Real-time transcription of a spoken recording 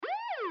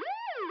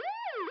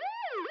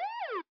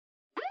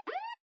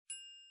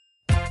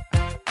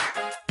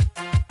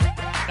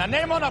The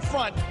name on the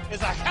front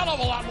is a hell of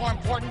a lot more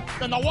important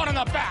than the one on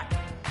the back.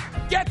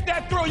 Get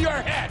that through your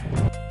head.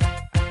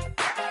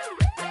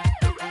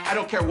 I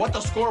don't care what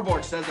the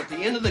scoreboard says at the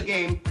end of the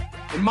game.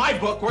 In my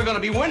book, we're going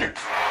to be winners.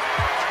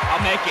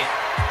 I'll make it.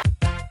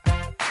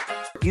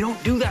 You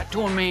don't do that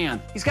to a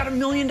man. He's got $1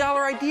 million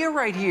idea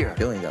right here. $1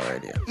 billion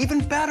idea. Even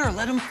better,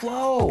 let him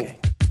flow. Okay.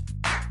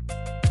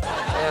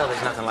 Well,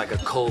 there's nothing like a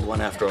cold one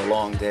after a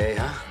long day,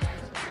 huh?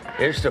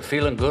 Here's to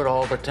feeling good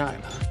all the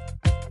time.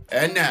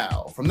 And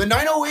now, from the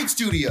 908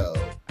 studio,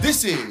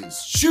 this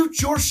is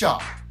Shoot Your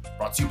Shot,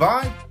 brought to you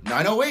by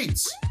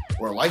 908s,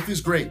 where life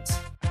is great.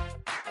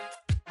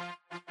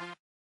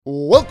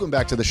 Welcome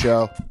back to the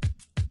show.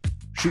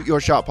 Shoot Your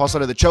Shot, Paul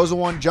Sutter, the chosen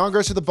one. John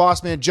Grosser, the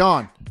boss man.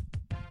 John,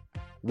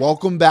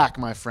 welcome back,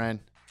 my friend.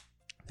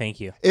 Thank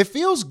you. It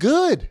feels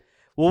good.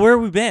 Well, where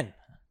have we been?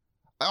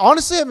 I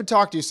honestly haven't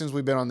talked to you since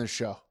we've been on this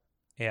show.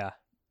 Yeah.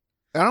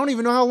 I don't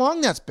even know how long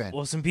that's been.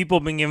 Well, some people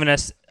have been giving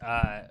us,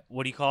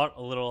 what do you call it?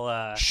 A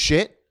little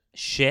Shit?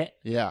 shit.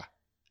 Yeah.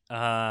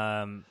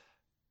 Um,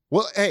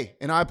 Well, hey,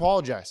 and I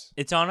apologize.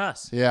 It's on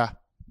us. Yeah.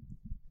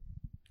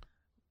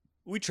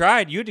 We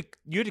tried. You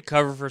had to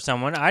cover for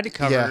someone. I had to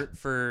cover Yeah.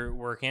 for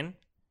working.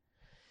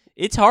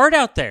 It's hard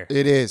out there.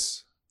 It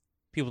is.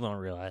 People don't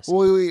realize.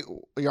 Well,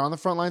 you're on the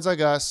front lines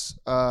like us,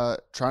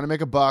 trying to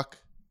make a buck.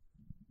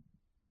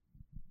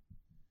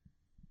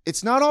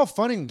 It's not all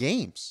fun and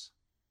games.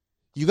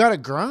 You got to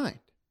grind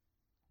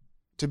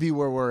to be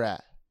where we're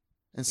at.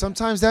 And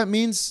sometimes that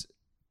means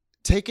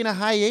taking a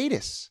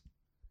hiatus.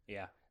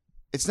 Yeah.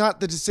 It's not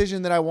the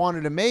decision that I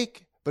wanted to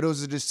make, but it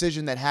was a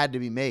decision that had to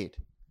be made.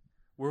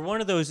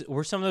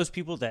 We're some of those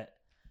people that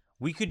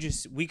we could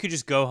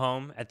just go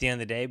home at the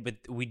end of the day, but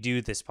we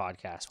do this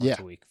podcast once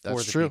a week for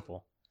that's the true.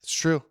 people. It's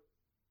true.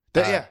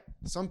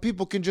 Some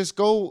people can just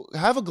go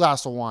have a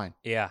glass of wine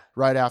Yeah.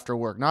 right after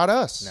work. Not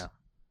us. No.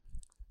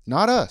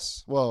 Not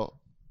us. Well,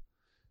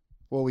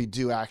 we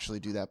do actually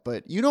do that,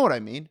 but you know what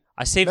I mean.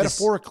 I saved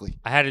metaphorically.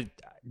 I had a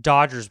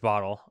Dodgers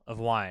bottle of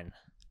wine.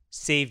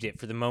 Saved it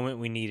for the moment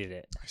we needed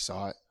it. I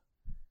saw it.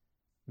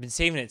 Been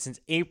saving it since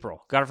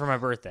April. Got it for my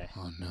birthday.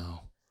 Oh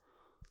no.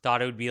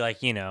 Thought it would be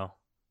like,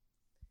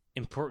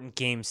 important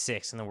game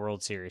 6 in the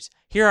World Series.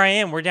 Here I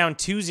am. We're down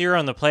 2-0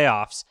 in the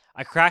playoffs.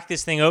 I cracked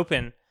this thing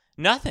open.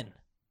 Nothing.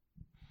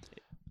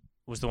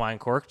 Was the wine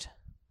corked?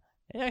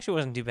 It actually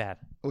wasn't too bad.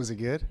 Was it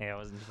good? Yeah, it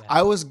wasn't too bad.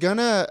 I was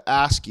gonna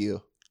ask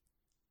you.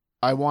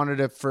 I wanted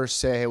to first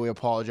say, hey, we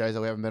apologize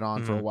that we haven't been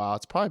on for a while.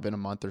 It's probably been a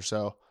month or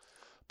so.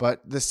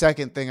 But the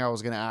second thing I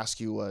was gonna ask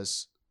you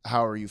was,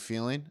 how are you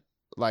feeling?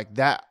 Like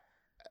that.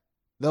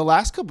 The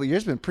last couple of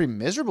years have been pretty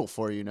miserable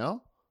for you,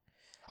 no?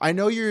 I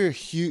know you're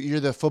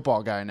the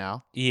football guy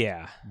now.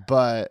 Yeah.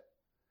 But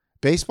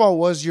baseball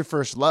was your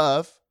first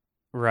love.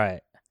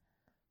 Right.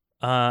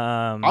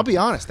 I'll be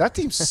honest, that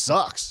team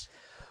sucks.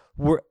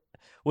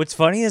 What's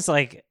funny is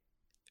like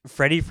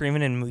Freddie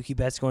Freeman and Mookie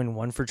Betts going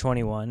 1 for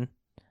 21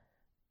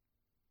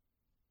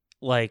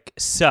 like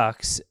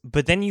sucks,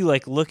 but then you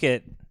like look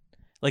at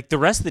like the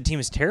rest of the team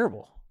is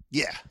terrible.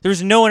 Yeah.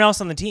 There's no one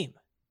else on the team.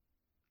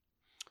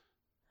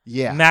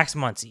 Yeah. Max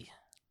Muncy.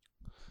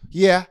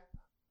 Yeah.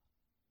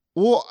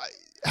 Well,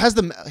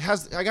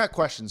 I got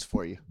questions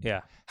for you.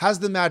 Yeah. Has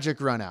the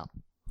magic run out?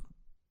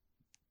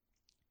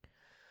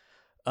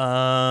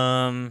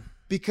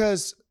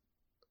 Because,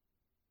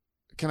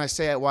 can I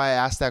say why I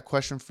asked that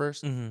question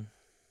first? Mm-hmm.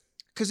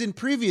 Because in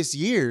previous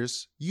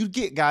years, you'd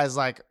get guys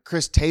like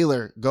Chris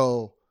Taylor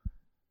go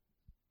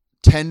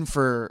 10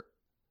 for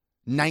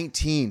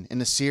 19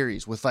 in a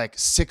series with like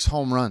 6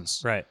 home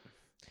runs. Right.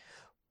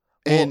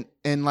 And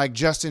like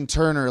Justin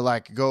Turner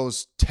like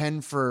goes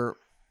 10 for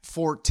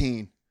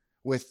 14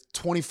 with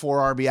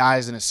 24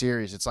 RBIs in a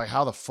series. It's like,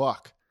 how the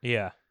fuck?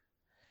 Yeah.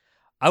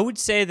 I would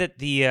say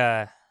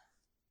that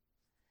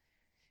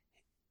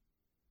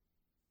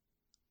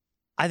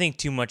I think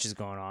too much is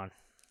going on.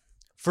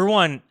 For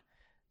one,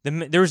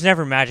 there was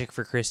never magic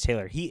for Chris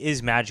Taylor. He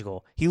is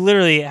magical. He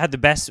literally had the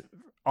best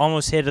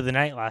almost hit of the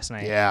night last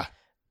night. Yeah.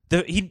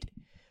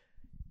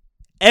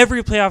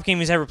 Every playoff game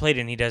he's ever played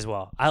in, he does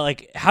well.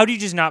 How do you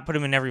just not put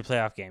him in every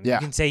playoff game? Yeah.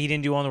 You can say he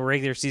didn't do well in the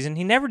regular season.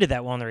 He never did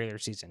that well in the regular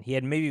season. He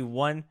had maybe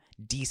one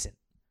decent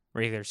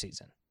regular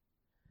season.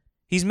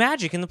 He's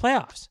magic in the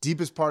playoffs.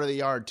 Deepest part of the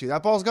yard, too.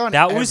 That ball's gone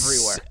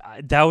everywhere.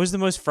 That was the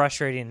most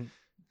frustrating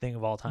thing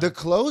of all time. The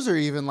closer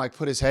even like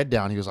put his head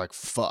down. He was like,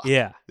 fuck.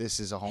 Yeah.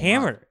 This is a home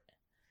Hammered.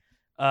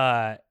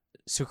 run.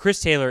 So Chris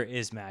Taylor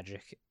is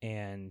magic.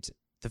 And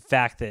the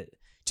fact that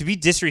to be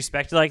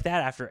disrespected like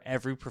that after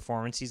every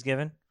performance he's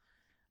given,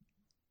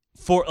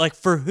 for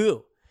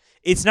who?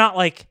 It's not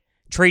like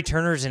Trey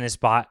Turner's in his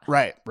spot.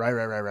 Right.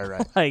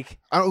 Like,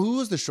 who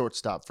was the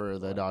shortstop for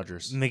the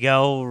Dodgers?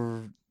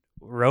 Miguel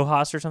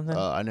Rojas or something?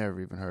 I never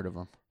even heard of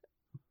him.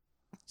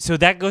 So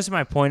that goes to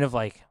my point of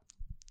like,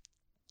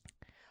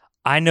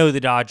 I know the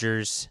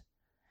Dodgers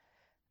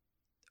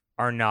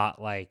are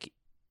not like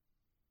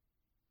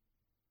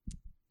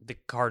the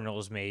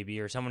Cardinals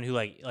maybe, or someone who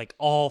like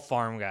all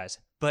farm guys.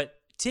 But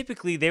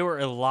typically they were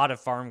a lot of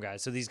farm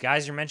guys. So these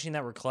guys you're mentioning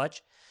that were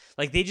clutch,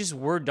 like they just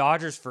were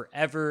Dodgers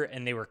forever,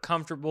 and they were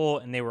comfortable,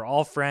 and they were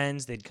all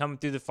friends. They'd come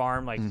through the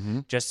farm,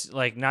 like just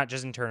like not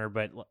Justin Turner,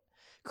 but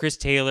Chris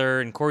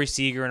Taylor and Corey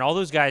Seager and all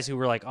those guys who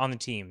were like on the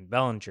team,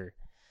 Bellinger.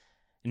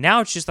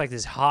 Now it's just like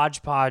this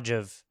hodgepodge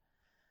of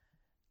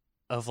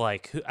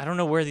like I don't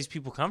know where these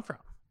people come from.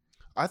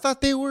 I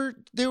thought they were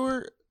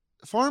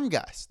farm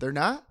guys. They're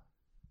not.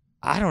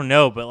 I don't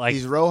know, but like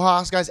These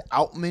Rojas guys,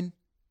 Outman.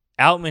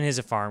 Outman is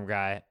a farm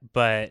guy,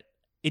 but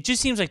it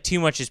just seems like too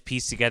much is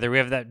pieced together. We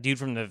have that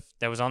dude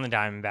that was on the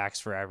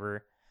Diamondbacks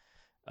forever,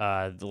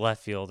 the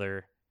left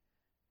fielder.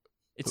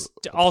 It's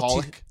all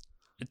Pollock? too.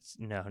 It's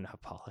no,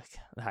 not Pollock.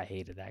 I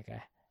hated that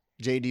guy.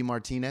 JD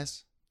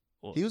Martinez.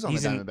 Well, He was on the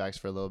he's Diamondbacks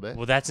for a little bit.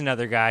 Well, that's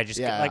another guy. Just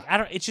Yeah. like I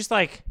don't. It's just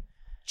like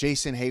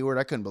Jason Hayward.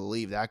 I couldn't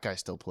believe that guy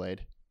still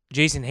played.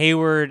 Jason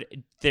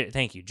Hayward.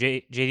 Thank you,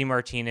 JD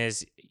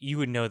Martinez. You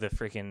would know the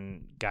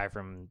freaking guy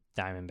from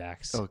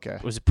Diamondbacks. Okay.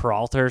 Was it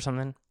Peralta or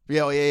something?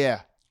 Yeah,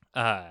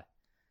 yeah.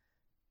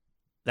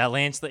 That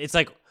Lance. It's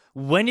like,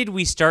 when did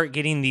we start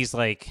getting these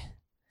like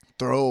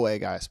Throwaway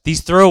guys.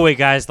 these throwaway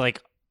guys?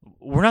 Like,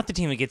 we're not the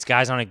team that gets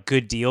guys on a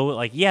good deal.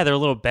 Like, yeah, they're a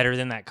little better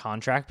than that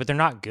contract, but they're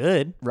not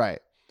good. Right.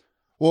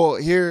 Well,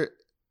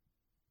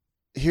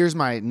 here's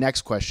my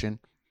next question.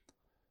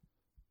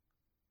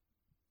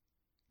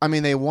 I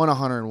mean, they won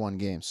 101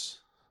 games.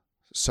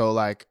 So,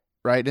 like,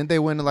 right? Didn't they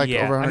win, like,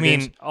 Yeah, over 100 I mean,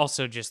 games?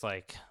 also just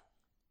like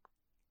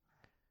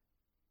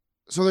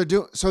So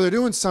they're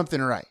doing something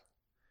right.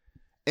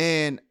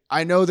 And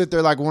I know that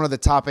they're, like, one of the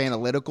top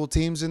analytical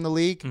teams in the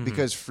league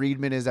because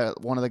Friedman is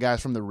one of the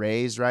guys from the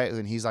Rays, right?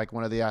 And he's, like,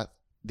 one of the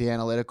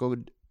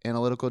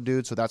analytical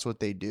dudes, so that's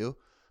what they do.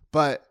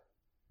 But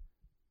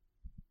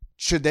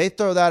should they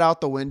throw that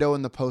out the window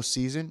in the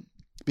postseason?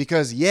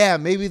 Because, yeah,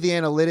 maybe the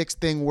analytics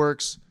thing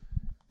works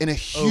in a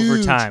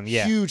huge,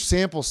 huge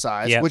sample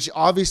size, which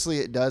obviously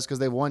it does because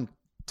they've won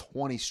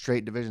 20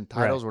 straight division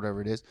titles,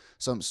 whatever it is,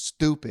 something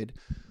stupid.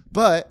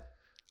 But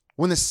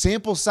when the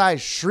sample size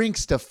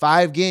shrinks to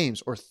 5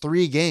 games or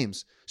 3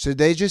 games, should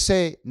they just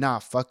say, nah,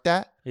 fuck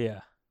that? Yeah,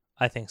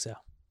 I think so.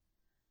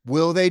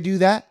 Will they do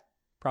that?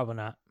 Probably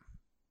not.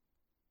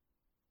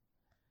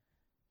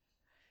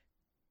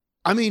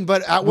 I mean,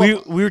 but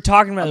We were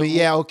talking about. I mean,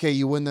 yeah, okay,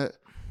 you win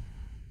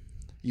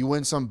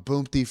some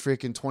boomty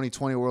freaking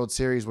 2020 World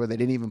Series where they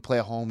didn't even play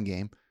a home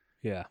game.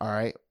 Yeah. All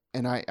right.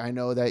 And I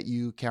know that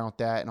you count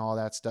that and all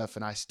that stuff,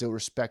 and I still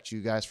respect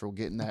you guys for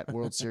getting that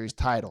World Series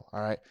title.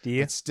 All right. Do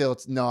you? It's still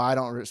no, I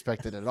don't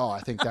respect it at all. I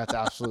think that's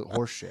absolute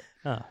horseshit.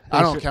 Oh,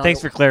 I don't count.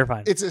 Thanks for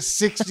clarifying. It's a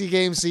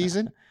 60-game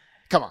season.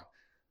 Come on.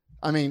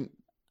 I mean,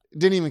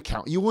 didn't even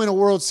count. You win a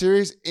World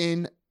Series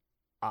in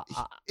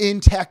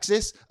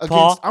Texas against.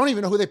 Paul, I don't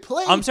even know who they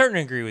played. I'm starting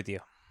to agree with you.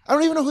 I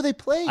don't even know who they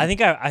played. I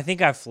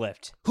think I've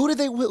flipped. Who did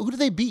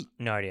they beat?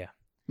 No idea.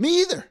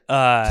 Me either.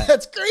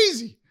 That's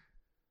crazy.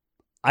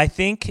 I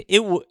think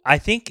I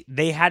think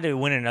they had to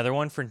win another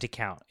one for it to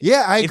count.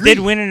 Yeah, I agree. If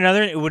they'd win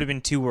another, it would have been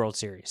 2 World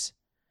Series.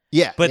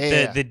 Yeah, but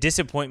yeah. the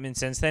disappointment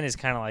since then is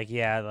kind of like,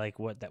 yeah, like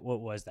what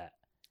was that?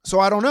 So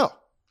I don't know.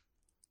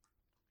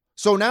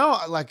 So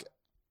now, like,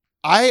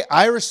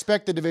 I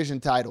respect the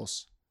division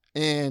titles,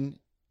 and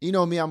you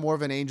know me, I'm more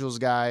of an Angels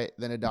guy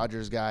than a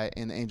Dodgers guy,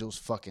 and the Angels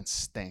fucking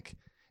stink,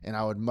 and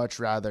I would much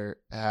rather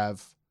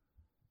have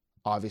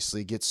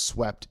obviously get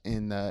swept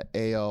in the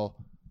AL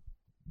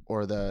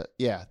or the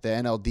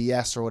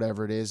NLDS or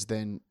whatever it is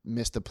than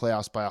miss the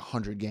playoffs by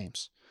 100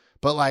 games.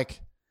 But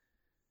like,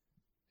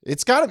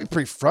 it's got to be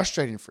pretty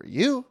frustrating for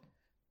you.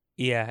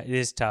 Yeah, it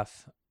is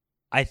tough.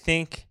 I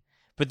think,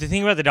 but the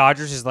thing about the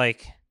Dodgers is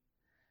like,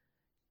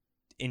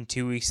 in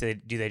 2 weeks, they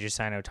just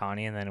sign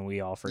Ohtani and then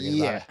we all forget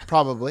about it?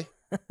 Probably.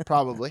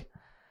 Probably.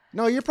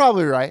 No, you're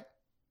probably right.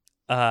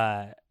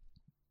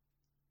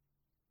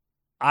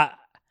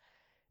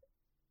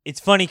 It's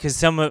funny because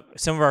some of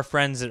our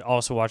friends that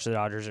also watch the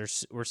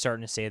Dodgers were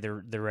starting to say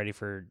they're ready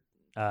for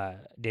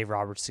Dave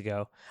Roberts to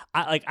go.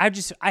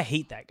 I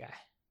hate that guy.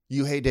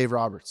 You hate Dave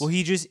Roberts. Well,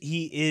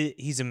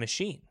 he's a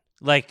machine.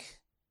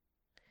 Like,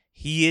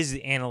 he is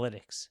the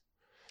analytics.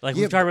 Like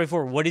we've talked about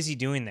before, what is he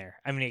doing there?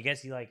 I mean, I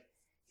guess he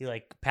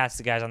pats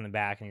the guys on the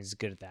back and he's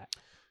good at that.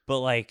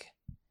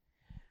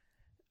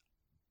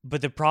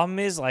 But the problem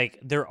is, like,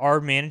 there are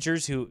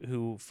managers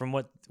who from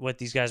what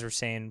these guys were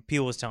saying,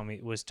 Peel was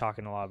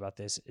talking a lot about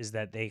this, is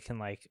that they can,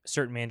 like,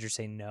 certain managers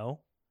say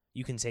no.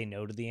 You can say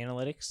no to the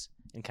analytics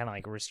and kind of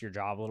like risk your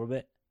job a little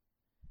bit.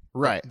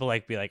 Right. But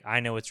like, be like,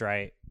 I know it's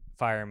right,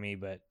 fire me,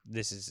 but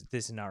this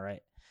is not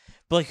right.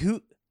 But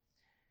like,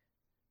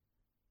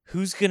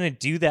 who's gonna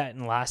do that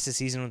and last the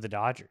season with the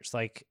Dodgers?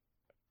 Like,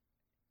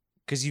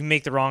 because you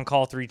make the wrong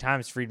call 3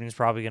 times, Friedman's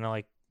probably gonna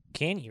like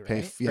can you,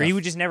 right? Or you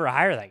would just never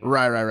hire that guy.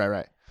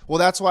 Right. Well,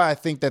 that's why I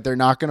think that they're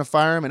not going to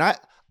fire him. And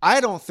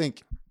I don't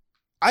think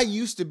 – I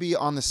used to be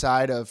on the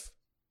side of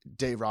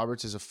Dave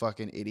Roberts is a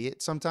fucking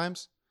idiot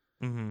sometimes.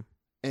 Mm-hmm.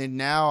 And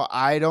now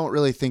I don't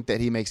really think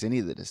that he makes any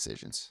of the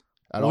decisions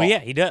at all. Well, yeah,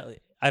 he does.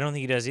 I don't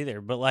think he does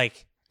either. But,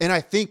 like – and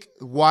I think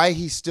why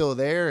he's still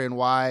there and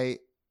why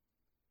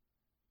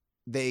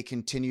they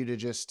continue to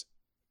just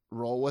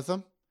roll with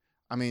them.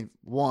 I mean,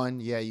 one,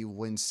 yeah, you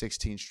win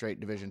 16 straight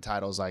division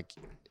titles. Like,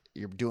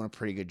 you're doing a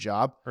pretty good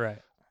job. Right.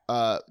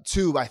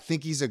 Two, I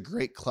think he's a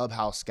great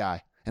clubhouse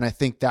guy. And I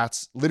think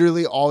that's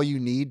literally all you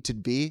need to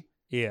be.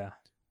 Yeah.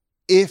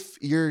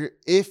 If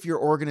your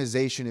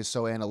organization is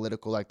so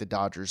analytical like the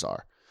Dodgers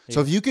are. So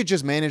if you could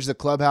just manage the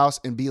clubhouse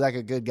and be like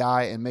a good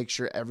guy and make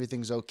sure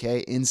everything's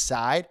okay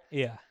inside,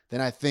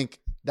 then I think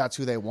that's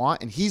who they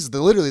want. And he's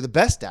literally the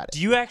best at it.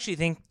 Do you actually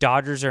think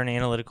Dodgers are an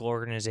analytical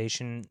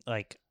organization,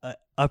 like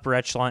upper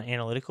echelon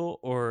analytical,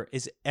 or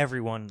is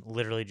everyone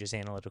literally just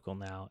analytical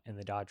now and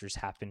the Dodgers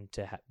happen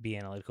to be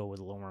analytical with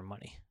a little more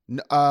money?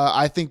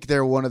 I think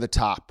they're one of the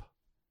top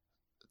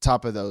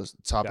of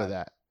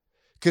that.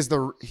 Because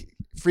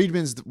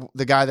Friedman's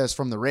the guy that's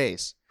from the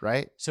Rays,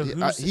 right? So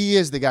he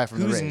is the guy from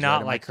the Rays. Who's not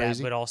right? like that,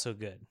 but also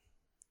good?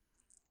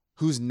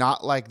 Who's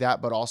not like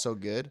that, but also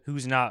good?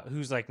 Who's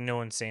like, no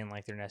one's saying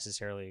like they're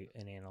necessarily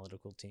an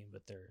analytical team,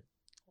 but they're.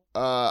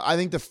 I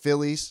think the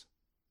Phillies.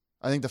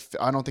 I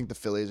don't think the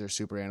Phillies are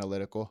super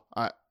analytical.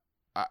 I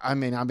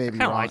mean, I may be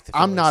wrong. Like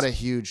I'm not a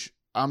huge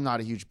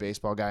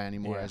baseball guy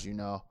anymore, as you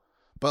know.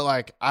 But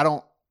like, I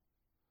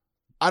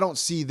don't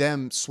see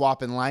them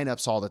swapping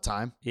lineups all the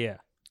time. Yeah.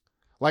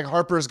 Like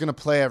Harper's going to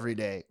play every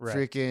day. Right.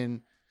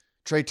 Freaking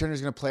Trey Turner's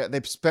going to play.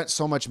 They've spent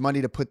so much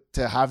money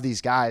to have these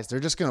guys.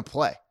 They're just going to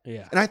play.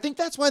 Yeah. And I think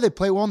that's why they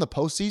play well in the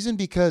postseason,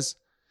 because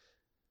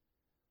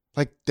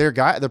like their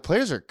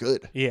players are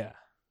good. Yeah.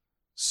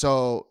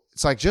 So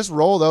it's like, just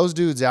roll those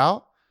dudes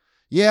out.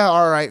 Yeah.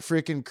 All right.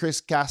 Freaking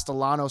Chris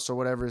Castellanos or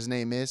whatever his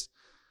name is.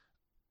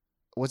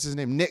 What's his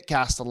name? Nick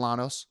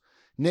Castellanos.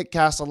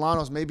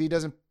 Maybe he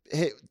doesn't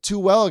hit too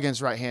well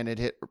against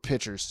right-handed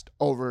pitchers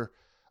over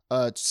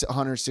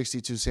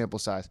 162 sample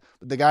size.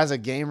 But the guy's a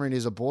gamer and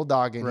he's a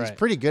bulldog and he's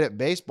pretty good at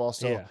baseball.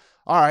 So,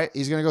 all right,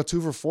 he's going to go 2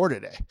 for 4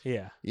 today.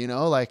 Yeah. You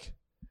know, like,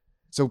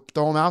 so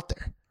throw him out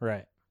there.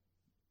 Right.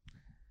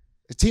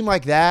 A team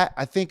like that,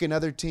 I think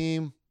another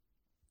team,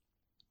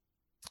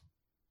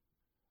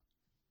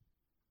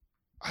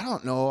 I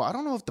don't know. I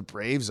don't know if the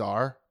Braves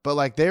are, but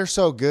like they're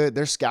so good.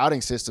 Their scouting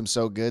system's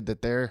so good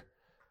that they're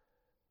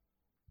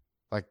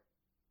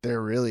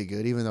really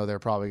good, even though they're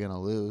probably going to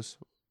lose.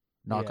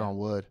 Knock on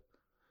wood.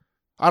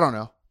 I don't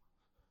know.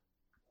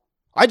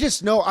 I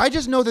just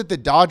know that the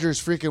Dodgers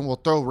freaking will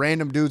throw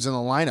random dudes in the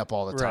lineup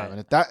all the time.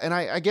 Right. And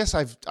I guess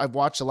I've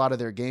watched a lot of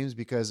their games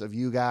because of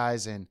you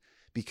guys and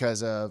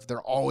because of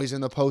they're always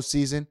in the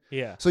postseason.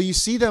 Yeah. So you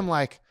see them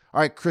like,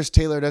 all right, Chris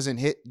Taylor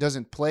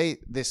doesn't play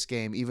this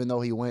game, even though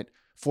he went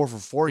 4 for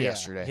 4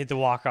 yesterday. Hit the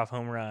walk-off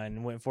home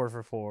run, went 4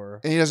 for 4.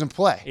 And he doesn't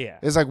play. Yeah.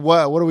 It's like,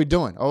 what are we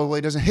doing? Oh, well,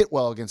 he doesn't hit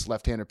well against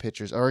left-handed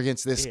pitchers or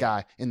against this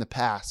guy in the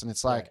past. And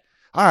it's like,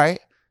 all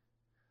right,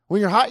 when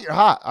you're hot, you're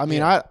hot. I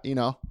mean, I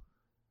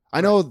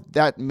know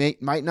that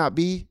might not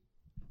be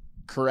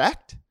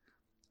correct.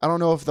 I don't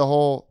know if the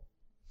whole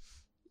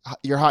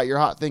you're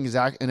hot thing is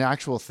an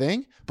actual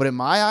thing. But in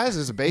my eyes,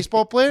 as a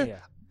baseball player,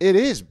 it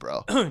is,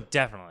 bro.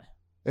 Definitely.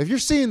 If you're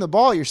seeing the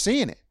ball, you're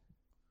seeing it.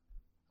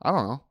 I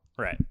don't know.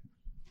 Right.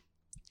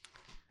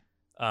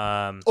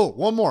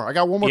 One more. I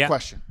got one more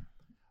question.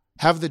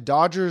 Have the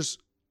Dodgers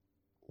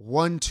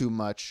won too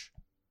much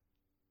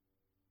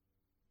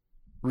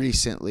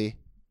recently?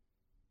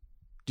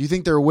 Do you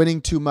think they're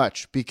winning too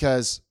much?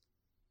 Because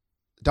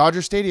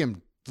Dodger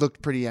Stadium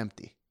looked pretty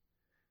empty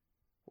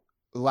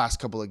the last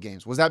couple of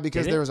games. Was that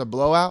because there was a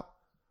blowout?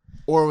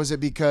 Or was it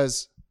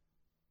because...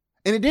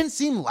 And it didn't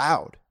seem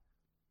loud.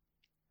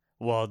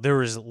 Well, there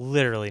was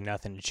literally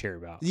nothing to cheer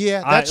about.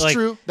 Yeah, that's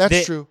true.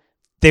 That's true.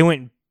 They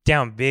went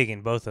down big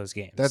in both those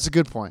games. That's a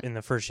good point. In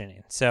the first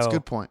inning. So that's a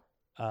good point.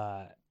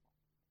 I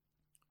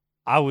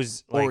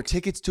was like... Or were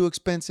tickets too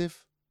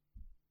expensive?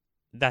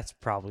 That's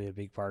probably a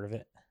big part of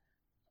it.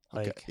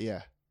 Like,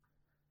 yeah.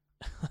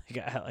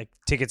 like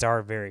tickets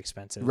are very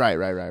expensive. Right.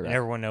 And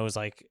everyone knows,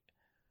 like,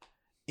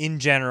 in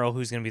general,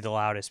 who's going to be the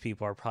loudest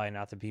people are probably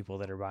not the people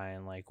that are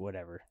buying, like,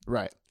 whatever.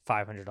 Right.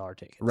 $500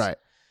 tickets. Right.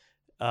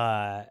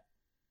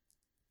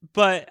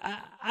 But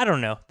I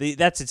don't know.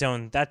 That's its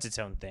own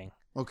thing.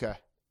 Okay.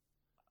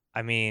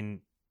 I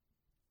mean,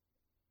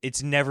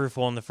 it's never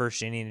full in the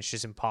first inning. It's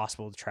just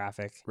impossible with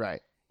traffic. Right.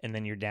 And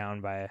then you're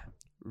down by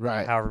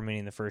right however many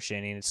in the first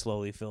inning. It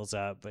slowly fills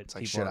up, but it's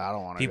like, shit, I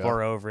don't want to People go.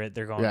 are over it.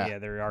 They're going,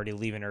 they're already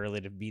leaving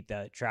early to beat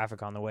that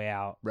traffic on the way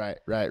out. Right.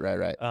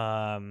 Because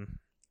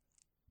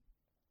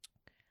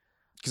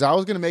I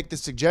was going to make the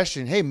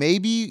suggestion, hey,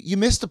 maybe you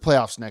miss the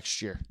playoffs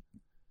next year.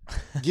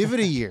 Give it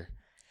a year.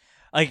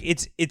 Like,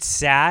 it's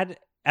sad.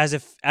 As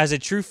a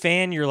true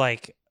fan, you're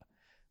like,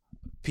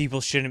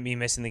 people shouldn't be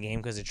missing the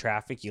game because of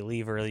traffic. You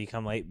leave early, you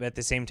come late. But at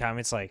the same time,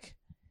 it's like,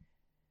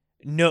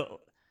 no,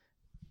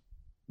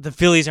 the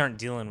Phillies aren't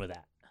dealing with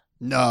that.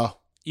 No.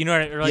 You know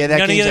what I mean? Like, yeah, that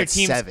none of game's the other at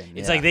teams, 7.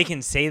 It's like they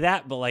can say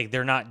that, but like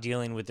they're not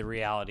dealing with the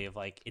reality of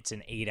like it's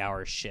an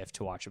 8-hour shift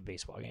to watch a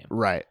baseball game.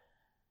 Right.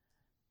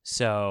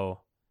 So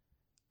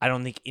I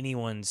don't think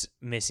anyone's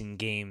missing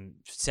game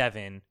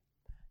 7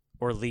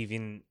 or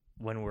leaving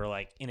when we're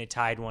like in a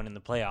tied one in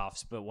the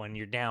playoffs, but when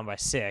you're down by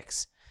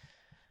 6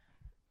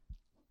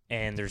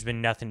 and there's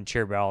been nothing to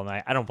cheer about all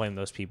night. I don't blame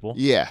those people.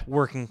 Yeah.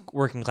 Working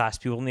class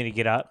people need to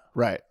get up.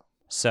 Right.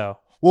 So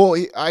Well,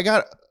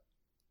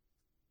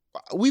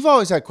 we've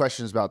always had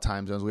questions about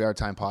time zones. We are a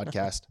time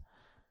podcast.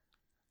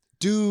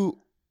 Do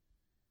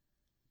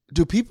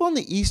people in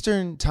the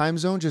Eastern time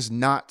zone just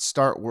not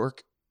start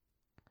work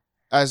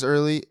as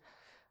early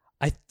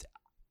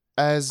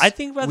as I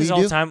think about we this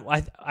all the do? time.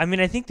 I mean,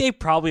 I think they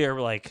probably are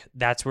like,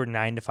 that's where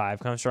 9 to 5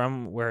 comes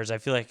from. Whereas I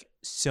feel like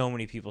so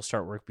many people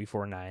start work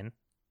before 9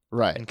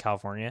 Right. in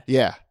California.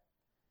 Yeah.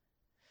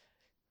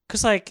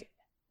 Because, like,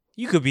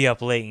 you could be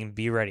up late and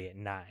be ready at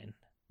 9.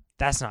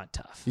 That's not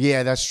tough.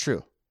 Yeah, that's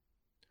true.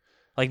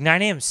 Like,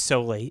 9 a.m. is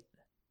so late.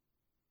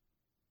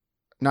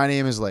 9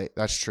 a.m. is late.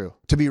 That's true.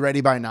 To be ready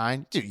by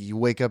 9, dude, you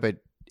wake up at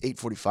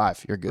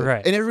 8:45. You're good.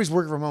 Right. And everybody's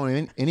working from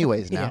home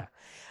anyways now. Yeah.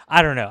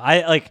 I don't know.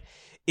 I like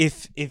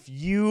if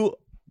you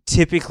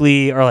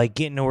typically are like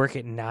getting to work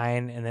at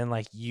 9 and then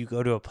like you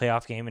go to a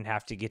playoff game and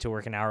have to get to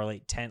work an hour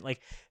late, 10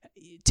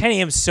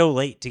 a.m. is so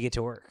late to get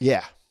to work.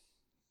 Yeah.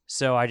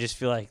 So I just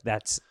feel like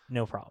that's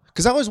no problem.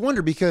 Because I always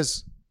wonder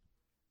because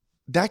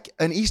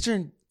an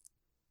Eastern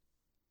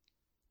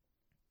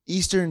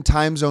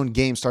time zone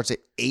game starts at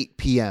 8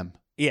 p.m.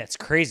 Yeah, it's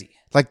crazy.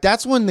 Like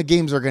that's when the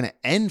games are going to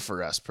end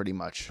for us pretty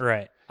much.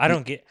 Right. I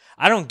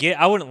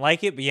wouldn't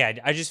like it, but yeah,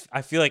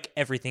 I feel like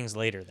everything's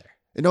later there.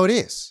 No, it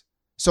is.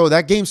 So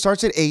that game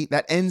starts at 8.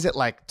 That ends at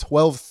like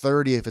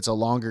 12:30 if it's a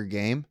longer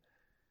game.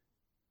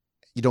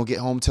 You don't get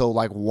home till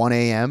like 1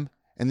 a.m.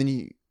 And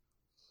then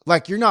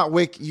you're not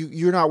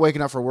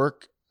waking up for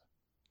work.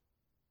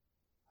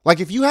 Like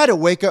if you had to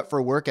wake up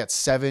for work at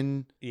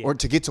 7 or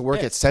to get to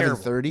work at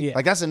 7:30, Yeah.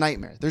 like that's a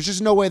nightmare. There's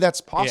just no way that's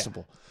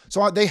possible.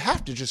 So they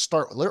have to just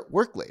start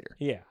work later.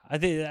 Yeah, I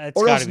think that's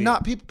Or else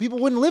not people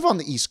wouldn't live on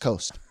the East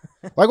Coast.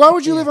 Like why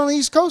would you live on the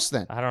East Coast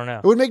then? I don't know.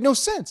 It would make no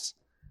sense.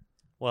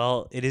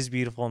 Well, it is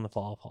beautiful in the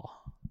fall,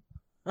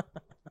 Paul.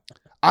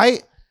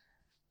 Can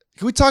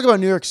we talk about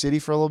New York City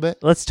for a little bit?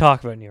 Let's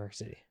talk about New York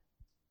City.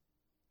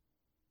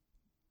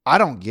 I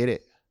don't get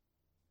it.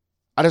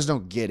 I just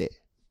don't get it.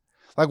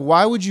 Like,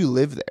 why would you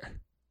live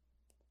there?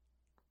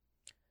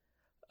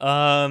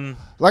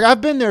 Like,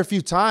 I've been there a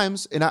few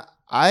times, and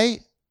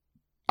I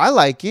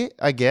like it,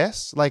 I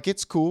guess. Like,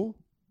 it's cool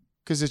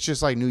because it's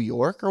just like New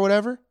York or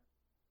whatever.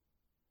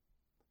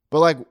 But,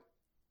 like,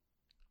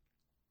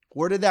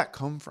 where did that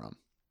come from?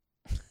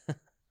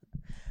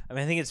 I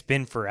mean, I think it's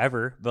been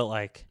forever, but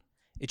like,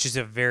 it's just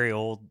a very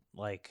old,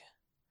 like,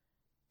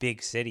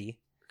 big city.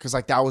 Because,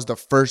 like, that was the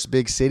first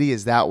big city.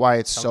 Is that why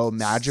it's so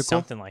magical?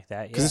 Something like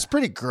that, yeah. Because it's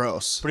pretty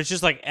gross. But it's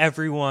just like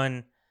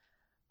everyone,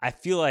 I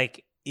feel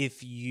like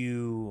if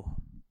you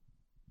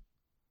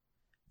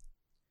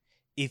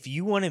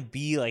want to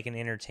be like an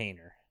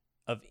entertainer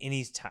of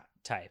any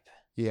type.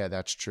 Yeah,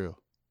 that's true.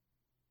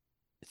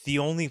 The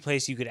only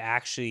place you could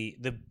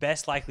the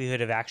best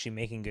likelihood of actually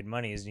making good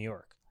money is New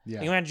York.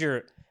 Yeah. Like, imagine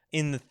you're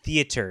in the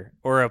theater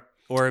or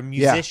a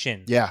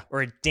musician Yeah.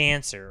 or a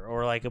dancer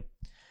or like a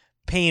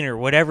painter,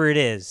 whatever it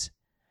is.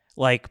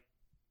 Like,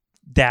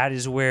 that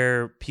is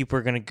where people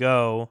are going to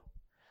go.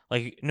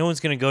 Like, no one's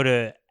going to go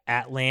to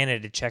Atlanta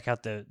to check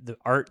out the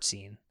art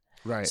scene.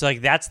 Right. So,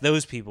 like, that's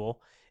those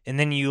people. And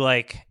then you,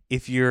 like,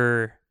 if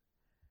you're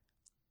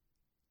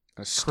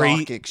a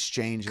stock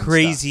exchange and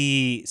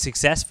crazy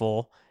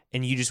successful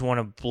and you just want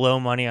to blow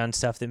money on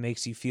stuff that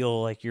makes you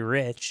feel like you're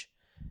rich,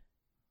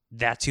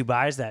 that's who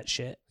buys that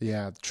shit.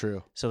 Yeah,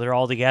 true. So they're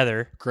all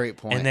together. Great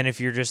point. And then if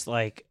you're just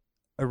like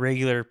a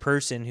regular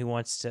person who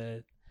wants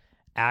to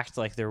act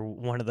like they're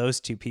one of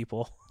those two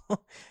people,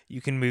 you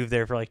can move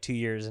there for like 2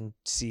 years and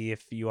see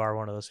if you are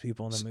one of those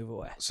people and then move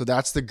away. So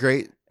that's the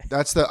unknown That's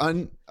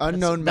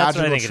what I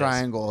magical think it is.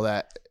 triangle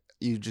that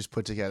you just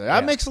put together.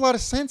 That makes a lot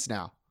of sense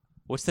now.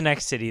 What's the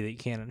next city that you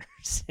can't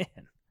understand?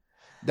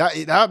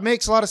 That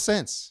makes a lot of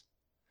sense.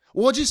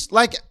 Well, just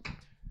like,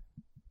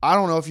 I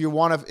don't know, if you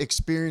want to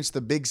experience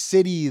the big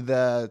city,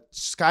 the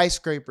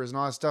skyscrapers and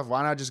all that stuff,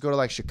 why not just go to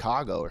like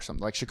Chicago or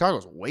something? Like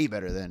Chicago's way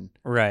better than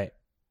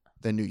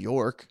New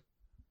York.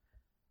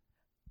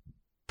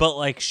 But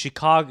like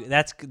Chicago,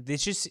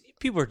 it's just,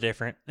 people are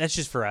different. That's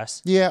just for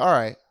us. Yeah, all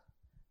right.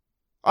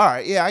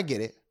 Yeah, I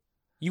get it.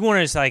 You want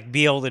to just like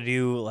be able to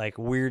do like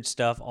weird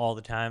stuff all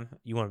the time.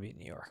 You want to be in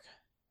New York.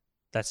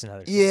 That's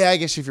another thing. Yeah, I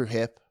guess if you're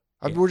hip.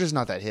 Yeah. We're just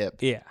not that hip.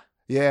 Yeah.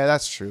 Yeah,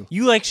 that's true.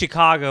 You like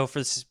Chicago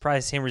for probably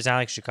the same reason I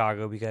like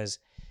Chicago, because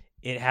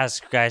it has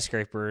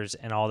skyscrapers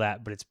and all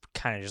that, but it's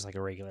kind of just like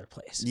a regular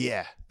place.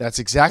 Yeah, that's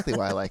exactly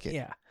why I like it.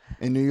 Yeah.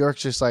 And New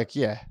York's just like,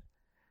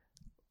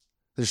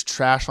 there's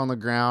trash on the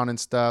ground and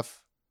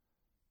stuff.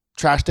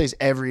 Trash days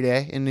every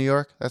day in New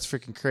York. That's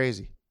freaking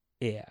crazy.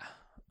 Yeah.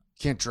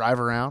 Can't drive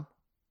around.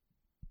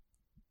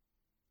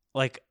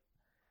 Like,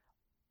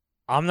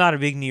 I'm not a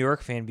big New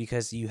York fan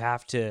because you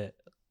have to,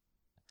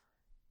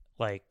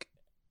 like,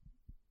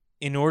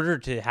 in order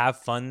to have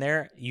fun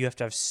there, you have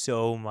to have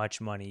so much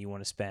money you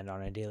want to spend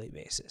on a daily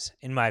basis,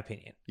 in my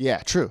opinion. Yeah,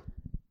 true.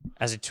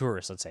 As a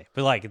tourist, let's say.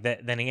 But, like,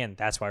 then again,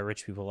 that's why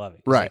rich people love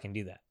it. 'Cause Right. They can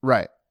do that.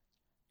 Right.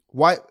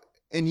 Why?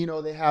 And,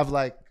 they have,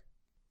 like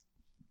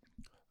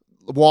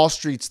Wall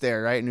Street's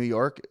there, right? New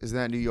York. Isn't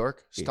that New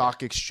York?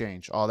 Stock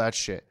exchange, all that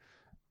shit.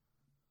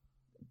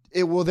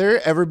 Will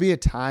there ever be a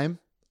time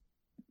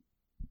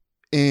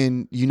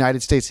in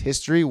United States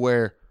history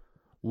where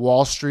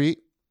Wall Street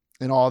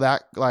and all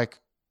that, like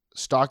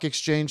stock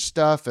exchange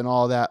stuff and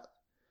all that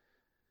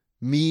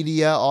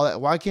media, all that,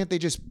 why can't they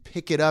just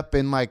pick it up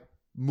and like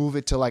move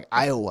it to like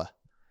Iowa?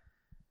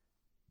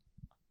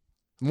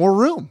 More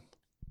room.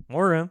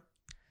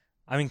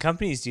 I mean,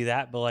 companies do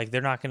that, but like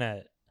they're not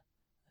gonna.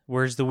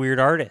 Where's the weird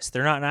artist?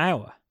 They're not in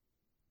Iowa.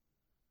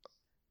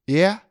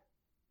 Yeah,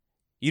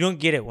 You don't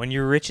get it when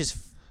you're rich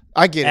as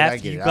I get F. it. I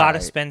get you it. gotta All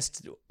right. spend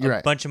You're a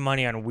right. bunch of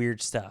money on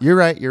weird stuff. You're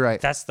right.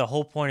 That's the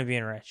whole point of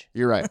being rich.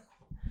 You're right.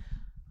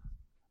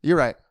 You're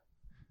right.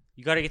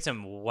 You got to get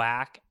some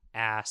whack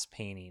ass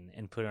painting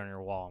and put it on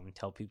your wall and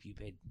tell people you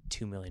paid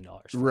 $2 million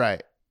for it.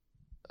 Right.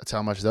 That's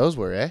how much those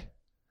were, eh?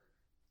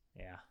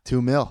 Yeah.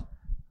 $2 million.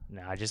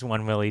 No, just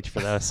 $1 million each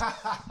for those. All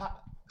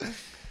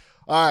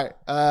right.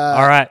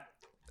 All right.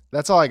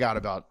 That's all I got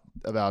about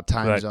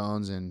time Right.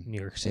 zones and New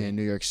York City. and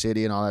New York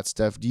City and all that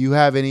stuff. Do you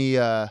have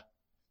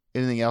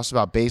anything else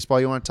about baseball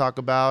you want to talk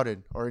about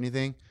or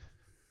anything?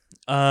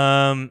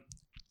 No,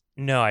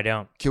 I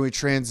don't. Can we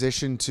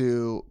transition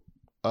to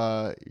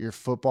your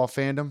football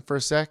fandom for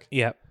a sec?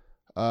 Yep.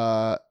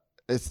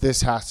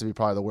 This has to be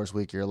probably the worst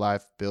week of your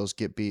life. Bills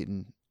get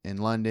beaten in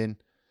London.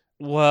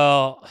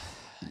 Well,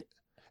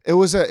 It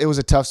was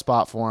a tough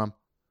spot for them.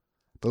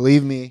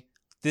 Believe me.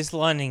 this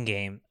London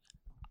game,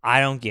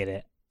 I don't get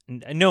it.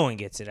 No one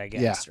gets it, I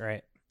guess,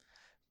 right?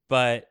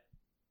 But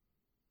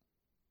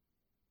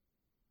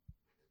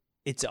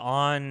it's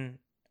on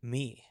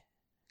me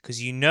because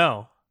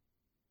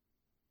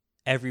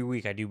every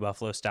week I do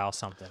Buffalo style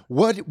something.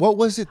 What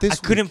was it this I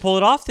week? couldn't pull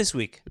it off this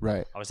week.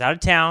 Right. I was out of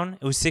town.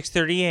 It was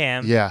 6:30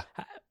 a.m. Yeah.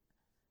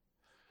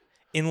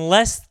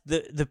 Unless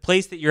the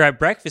place that you're at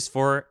breakfast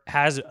for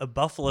has a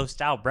Buffalo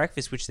style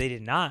breakfast, which they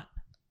did not.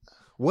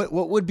 What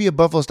would be a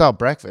Buffalo style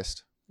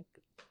breakfast?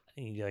 I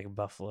think you do like a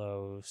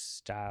Buffalo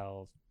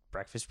style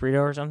breakfast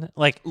burrito or something.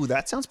 Like Ooh,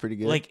 that sounds pretty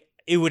good. Like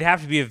it would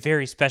have to be a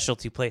very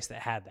specialty place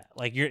that had that.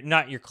 Like you're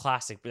not your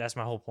classic, but that's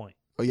my whole point.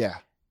 oh yeah.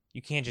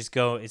 You can't just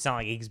go. It's not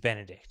like Eggs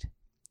Benedict.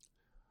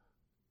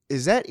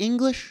 Is that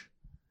English?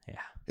 Yeah.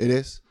 It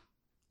is.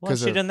 Well, I 'Cause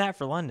should have of- done that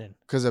for London.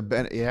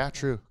 Yeah,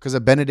 true. Because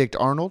of Benedict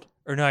Arnold.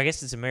 Or no, I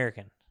guess it's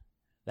American.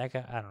 That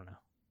guy, I don't know.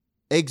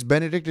 Eggs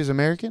Benedict is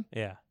American.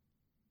 Yeah.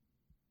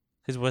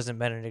 Because wasn't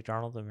Benedict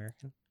Arnold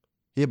American?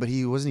 Yeah, but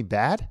wasn't he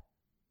bad?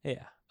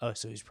 Yeah. Oh,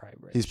 so he's probably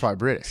British. He's probably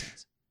British.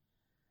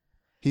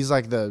 He's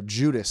like the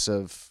Judas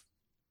of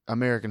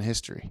American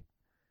history.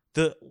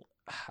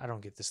 I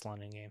don't get this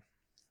London game.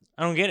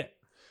 I don't get it.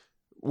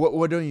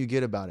 What don't you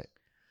get about it?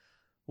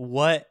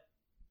 What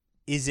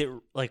is it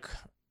like?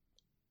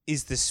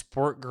 Is the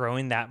sport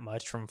growing that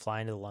much from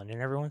flying to London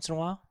every once in a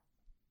while?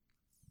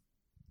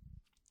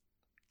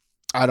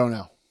 I don't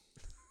know.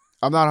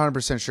 I'm not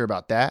 100% sure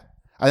about that.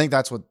 I think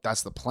that's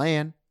the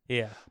plan.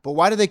 Yeah. But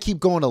why do they keep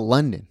going to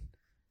London?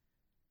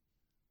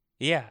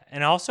 Yeah.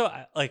 And also,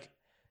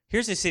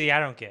 here's a city I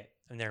don't get.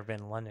 I've never been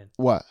to London.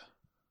 What?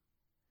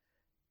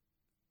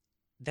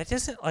 That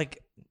doesn't,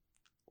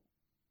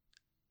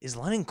 is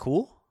London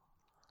cool?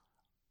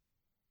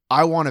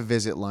 I want to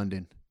visit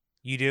London.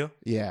 You do?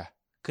 Yeah.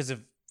 Because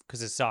of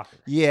soccer.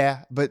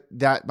 Yeah, but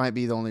that might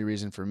be the only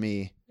reason for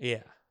me.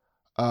 Yeah.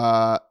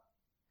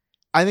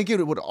 I think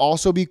it would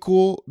also be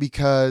cool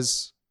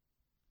because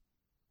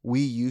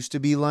we used to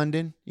be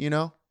London,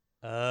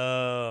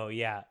 Oh,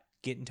 yeah.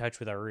 Get in touch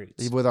with our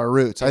roots. with our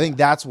roots. I think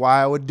that's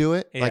why I would do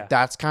it. Yeah. Like,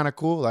 that's kind of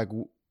cool. Like,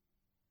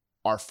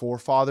 our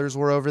forefathers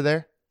were over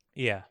there.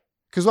 Yeah.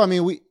 Because, I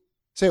mean, we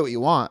say what you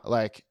want.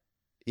 Like,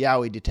 yeah,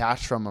 we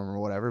detached from them or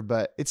whatever,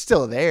 but it's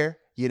still there,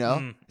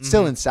 Mm-hmm. It's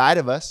still inside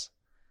of us.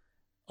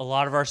 A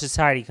lot of our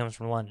society comes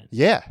from London.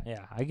 Yeah.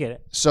 Yeah, I get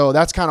it. So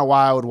that's kind of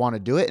why I would want to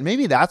do it. And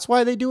maybe that's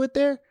why they do it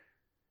there.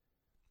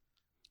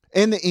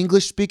 And the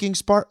English speaking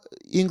part.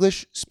 Yeah.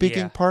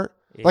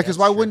 Like, because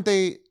why that's true. wouldn't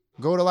they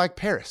go to like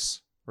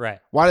Paris? Right.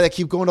 Why do they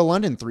keep going to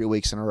London 3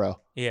 weeks in a row?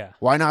 Yeah.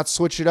 Why not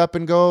switch it up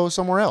and go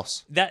somewhere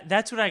else?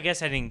 That's what I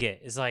guess I didn't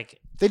get. Is like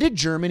They did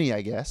Germany,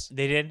 I guess.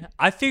 they did.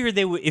 I figured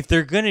they would if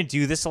they're gonna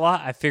do this a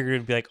lot. I figured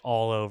it'd be like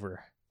all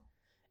over,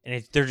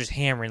 and they're just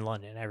hammering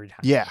London every time.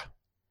 Yeah.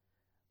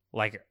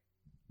 Like,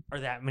 are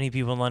that many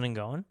people in London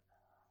going?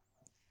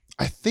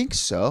 I think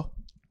so.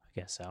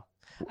 I guess so.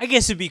 I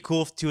guess it'd be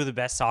cool if two of the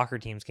best soccer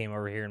teams came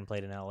over here and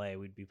played in LA.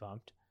 We'd be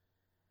pumped.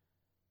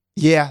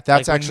 Yeah,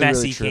 that's like actually when Messi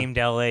really true. came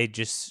to LA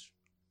just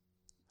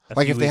a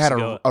Like few if they weeks had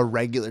ago. a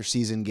regular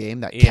season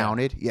game that Yeah.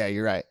 counted. Yeah,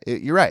 you're right.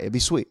 You're right. It'd be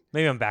sweet.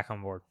 Maybe I'm back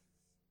on board.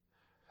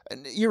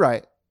 And you're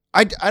right.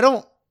 I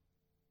don't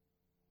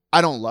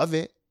love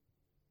it.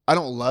 I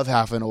don't love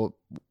having to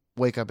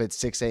wake up at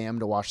 6 a.m.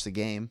 to watch the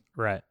game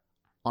Right.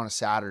 on a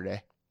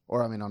Saturday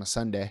on a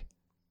Sunday.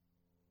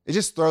 It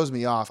just throws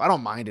me off. I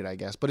don't mind it, I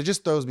guess, but it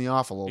just throws me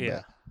off a little Yeah.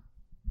 bit.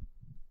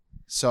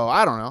 So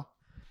I don't know.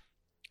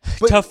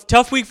 But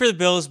Tough week for the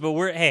Bills, but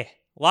a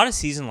lot of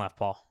season left,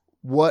 Paul.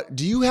 what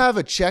do you have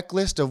a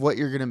checklist of what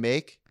you're gonna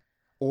make?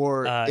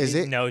 Or is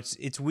it? No,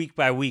 it's week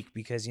by week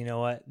because you know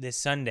what? This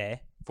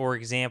Sunday, for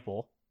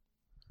example,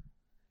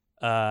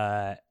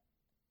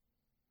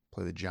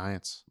 Play the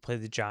Giants. play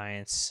the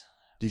Giants.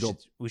 Do you go?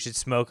 We should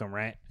smoke them,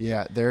 right?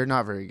 Yeah, they're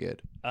not very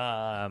good.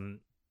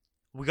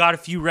 We got a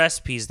few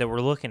recipes that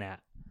we're looking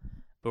at,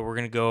 but we're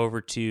gonna go over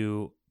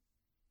to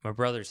my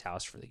brother's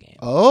house for the game,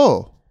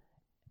 Oh.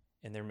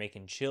 and they're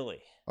making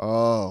chili.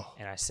 Oh.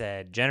 And I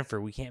said, Jennifer,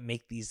 we can't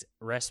make these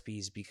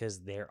recipes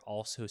because they're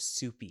also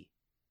soupy,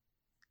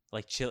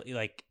 like chili,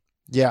 like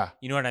Yeah.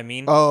 you know what I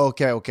mean? Oh,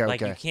 okay.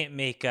 Like you can't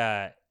make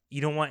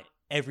you don't want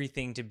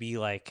everything to be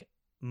like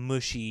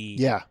mushy.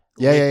 Yeah.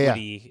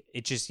 liquidy.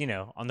 It just,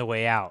 on the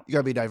way out. You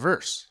gotta be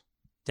diverse.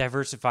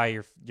 Diversify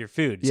your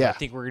food. So Yeah. I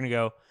think we're gonna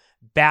go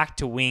back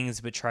to wings,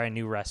 but try a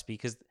new recipe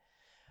because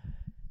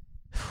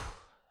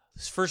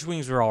those first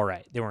wings were all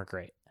right. They weren't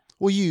great.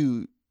 Well,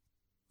 you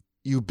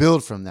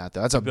build from that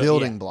though. That's a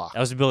building block. That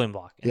was a building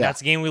block. And Yeah.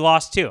 that's a game we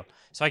lost too.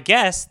 So I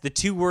guess the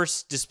two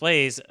worst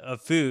displays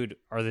of food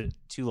are the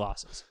two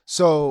losses.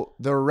 So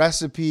the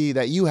recipe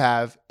that you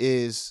have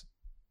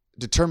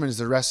determines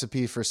the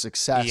recipe for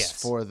success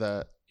Yes. for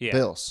the Yeah.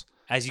 Bills.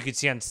 As you could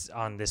see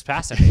on this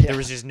past Sunday, Yeah. there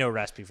was just no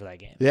recipe for that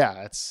game.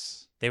 Yeah,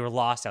 They were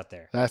lost out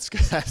there. that's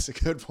good. That's a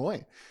good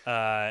point.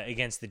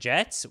 Against the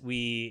Jets,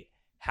 we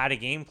had a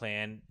game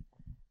plan,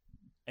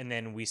 and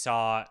then we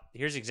saw.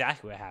 Here's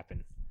exactly what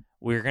happened.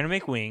 We were gonna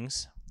make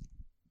wings.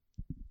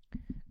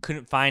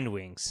 Couldn't find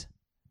wings,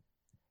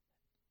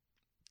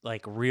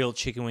 like real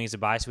chicken wings to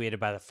buy, so we had to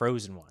buy the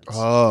frozen ones.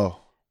 Oh.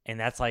 And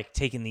that's like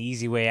taking the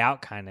easy way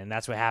out, kind of. And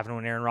that's what happened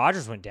when Aaron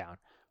Rodgers went down.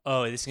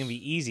 Oh, this is gonna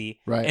be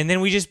easy, Right. And then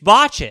we just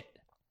botch it.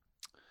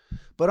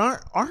 But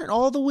aren't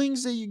all the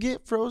wings that you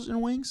get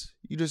frozen wings?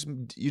 You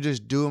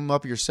just do them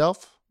up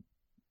yourself?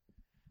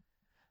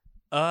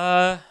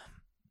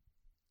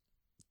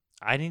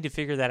 I need to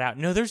figure that out.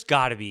 No, there's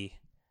got to be.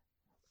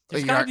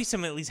 There's You're got to not- be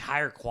some at least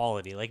higher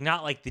quality, like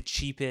not like the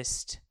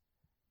cheapest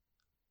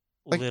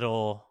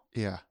little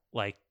Yeah.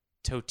 like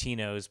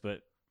Totino's,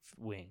 but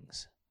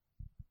wings.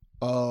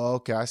 Oh,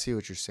 okay. I see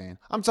what you're saying.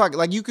 I'm talking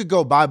like you could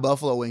go buy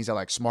buffalo wings at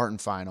like Smart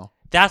and Final,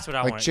 That's what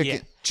I like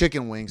want.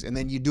 chicken wings, and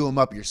then you do them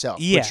up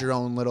yourself. Yeah. Put your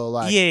own little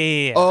like.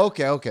 Yeah. Oh,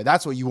 okay.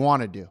 That's what you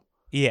want to do.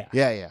 Yeah.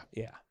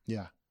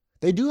 Yeah.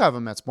 They do have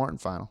them at Smart and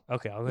Final.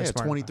 Okay, I'll go Yeah,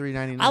 Smart and Final.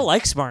 $23.99. I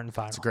like Smart and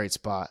Final. It's a great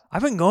spot.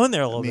 I've been going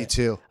there a little Me bit.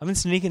 too. I've been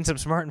sneaking some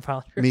Smart and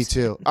Final. Me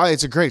too. Oh,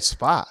 it's a great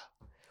spot.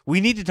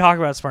 We need to talk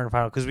about Smart and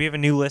Final because we have a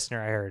new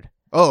listener. I heard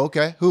Oh,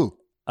 okay. Who?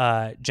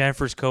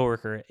 Jennifer's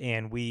coworker,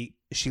 and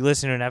she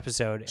listened to an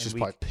episode. She's and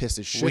probably pissed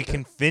as shit. we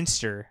then.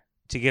 convinced her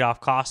to get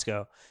off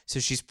Costco, so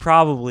she's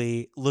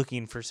probably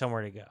looking for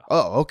somewhere to go.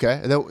 Oh,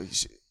 okay.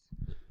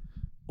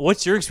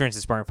 What's your experience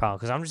at Smart and Final?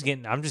 Because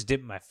I'm just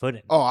dipping my foot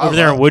in. Oh, I over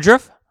there in love-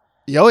 Woodruff.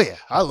 Oh yeah,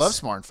 I love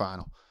Smart and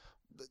Final.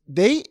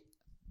 They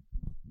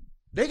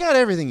got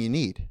everything you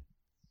need.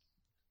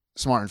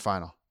 Smart and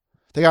Final.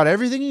 They got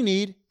everything you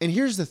need. And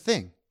here's the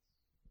thing.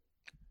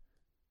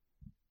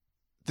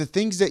 The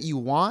things that you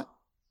want,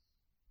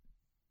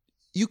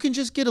 you can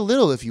just get a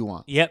little if you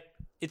want. Yep,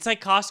 it's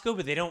like Costco,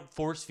 but they don't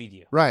force feed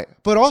you. Right.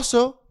 But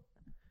also,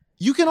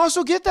 you can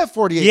also get that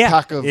 48 Yeah.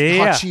 pack of Yeah.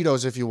 hot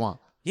Cheetos if you want.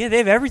 Yeah, they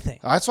have everything.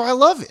 That's why I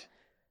love it.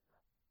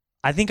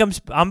 I think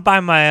I'm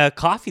buying my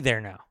coffee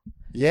there now.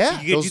 Yeah.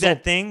 You can those do that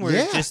little- thing where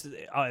yeah, it's just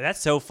that's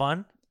so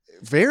fun.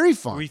 very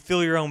fun.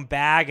 Refill your own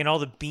bag, and all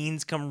the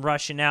beans come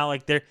rushing out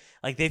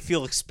like they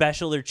feel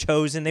special. They're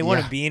chosen. They want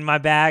Yeah. to be in my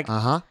bag.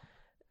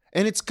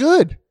 And it's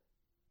good.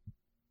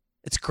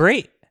 It's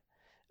great.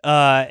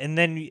 And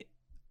then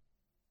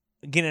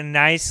get a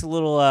nice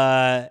little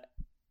a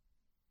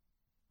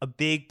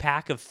big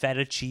pack of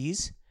feta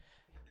cheese.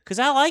 Because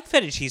I like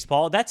feta cheese,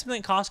 Paul. That's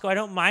something at Costco. I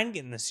don't mind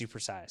getting the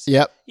supersize.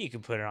 Yep. You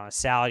can put it on a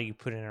salad. You can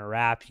put it in a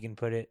wrap. You can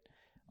put it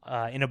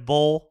in a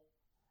bowl.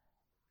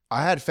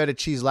 I had feta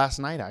cheese last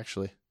night,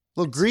 actually.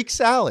 Little Greek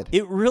salad.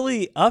 It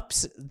really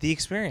ups the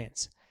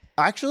experience.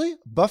 Actually,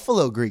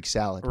 buffalo Greek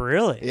salad.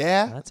 Really?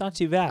 Yeah. That's not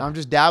too bad. I'm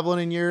just dabbling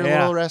in your Yeah.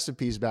 little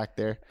recipes back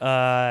there.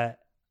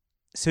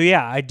 So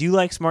yeah, I do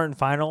like Smart and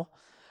Final.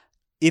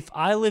 If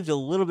I lived a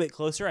little bit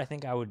closer, I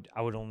think I would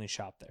only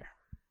shop there.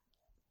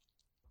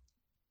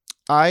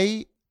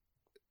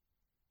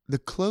 The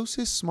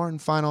closest Smart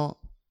and Final,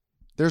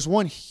 there's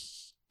one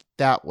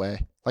that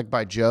way, like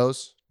by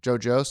Joe's.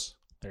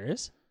 There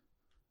is?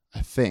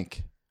 I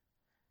think.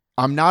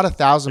 I'm not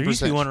 1,000%. There used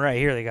to be one right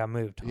here that got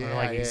moved. Yeah,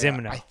 Like yeah.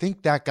 Eximino. I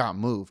think that got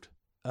moved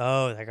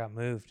Oh, that got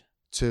moved.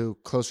 to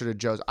closer to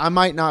Joe's. I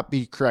might not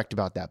be correct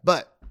about that,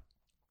 but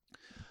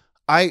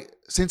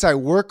since I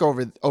work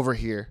over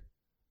here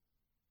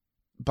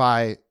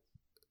by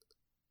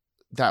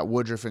that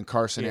Woodruff and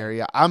Carson Yeah.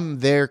 area, I'm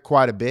there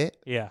quite a bit.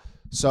 Yeah.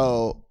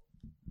 So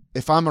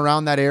if I'm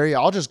around that area,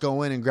 I'll just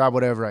go in and grab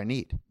whatever I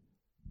need.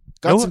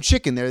 Got No- some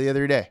chicken there the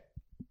other day.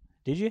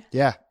 Did you?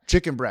 Yeah,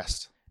 chicken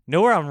breast.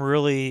 Know where I'm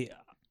really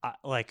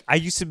I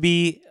used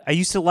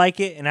to like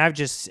it, and I've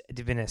just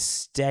been a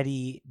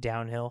steady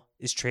downhill.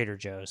 Is Trader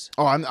Joe's.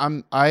 Oh,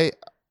 That I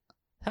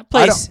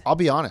place. don't, I'll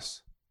be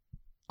honest.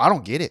 I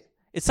don't get it.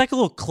 It's like a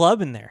little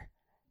club in there.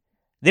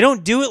 They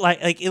don't do it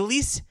like at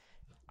least.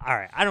 All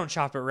right, I don't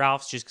shop at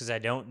Ralph's just because I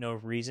don't know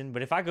reason.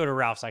 But if I go to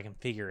Ralph's, I can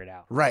figure it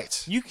out.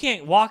 Right. You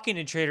can't walk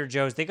into Trader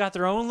Joe's. They got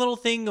their own little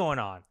thing going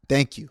on.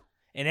 Thank you.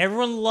 And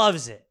everyone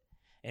loves it.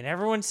 And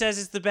everyone says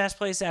it's the best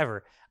place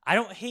ever. I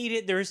don't hate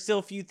it. There are still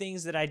a few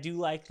things that I do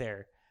like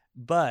there.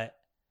 But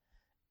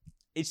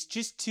it's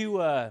just too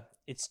they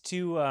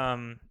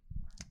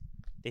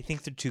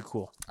think they're too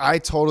cool. I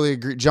totally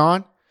agree.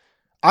 John,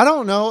 I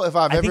don't know if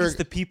I've I ever think it's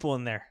the people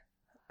in there.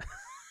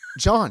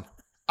 John,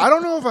 I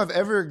don't know if I've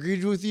ever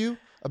agreed with you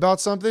about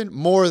something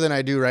more than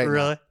I do right now.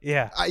 Really?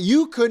 Yeah.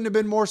 You couldn't have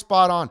been more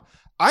spot on.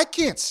 I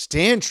can't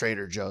stand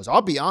Trader Joe's.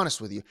 I'll be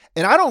honest with you.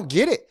 And I don't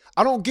get it.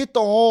 I don't get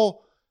the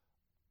whole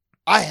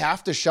I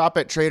have to shop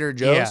at Trader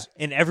Joe's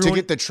Yeah. And everyone, to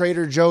get the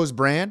Trader Joe's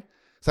brand.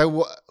 It's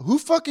like, who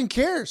fucking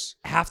cares?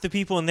 half the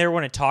people in there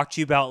want to talk to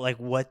you about like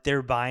what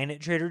they're buying at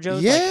Trader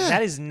Joe's. Yeah. Like,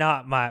 that is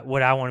not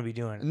what I want to be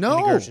doing in No.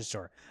 the grocery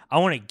store. I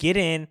want to get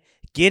in,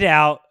 get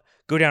out,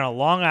 go down a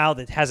long aisle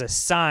that has a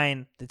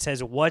sign that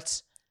says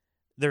what's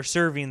they're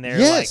serving there.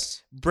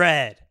 Yes. Like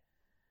bread,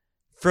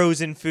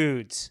 frozen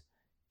foods,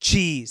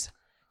 cheese.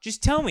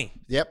 Just tell me.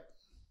 Yep.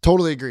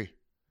 Totally agree.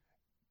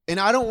 And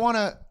I don't want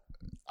to,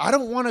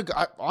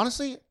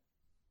 honestly,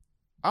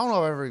 I don't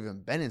know if I've ever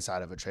even been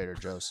inside of a Trader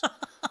Joe's.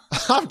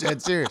 I'm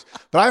dead serious.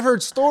 But I've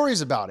heard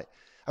stories about it.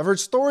 I've heard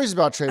stories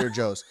about Trader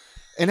Joe's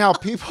and how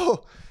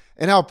people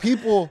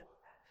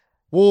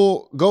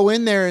will go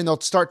in there and they'll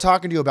start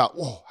talking to you about,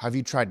 whoa, have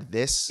you tried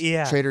this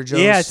Trader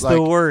Joe's Yeah, it's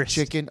the worst.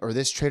 chicken or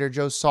this Trader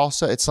Joe's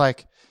salsa? It's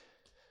like,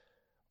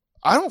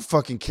 I don't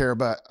fucking care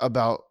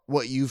about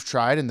what you've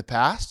tried in the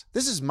past.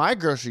 This is my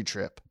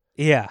trip.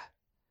 Yeah.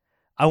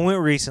 I went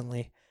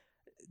recently.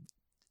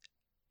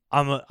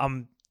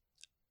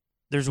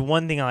 There's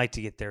one thing I like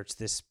to get there. It's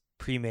this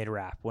pre-made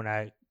wrap when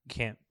I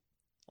can't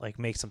like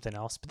make something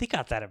else. But they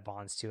got that at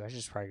Vons too. I should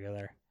just probably go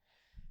there.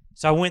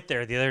 So I went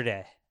there the other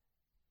day.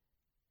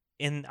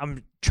 And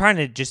I'm trying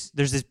to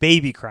there's this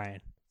baby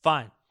crying.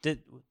 Fine.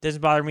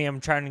 Doesn't bother me. I'm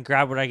trying to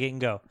grab what I get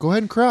and go. Go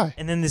ahead and cry.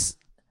 And then this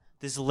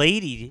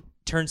lady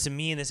turns to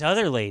me and this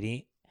other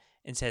lady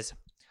and says,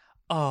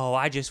 "Oh,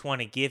 I just want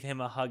to give him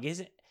a hug."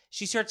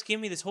 She starts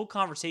giving me this whole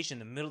conversation in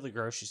the middle of the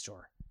grocery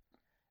store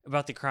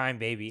about the crying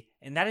baby.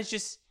 And that is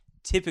just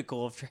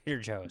typical of Trader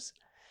Joe's.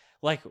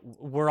 Like,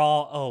 we're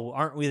all,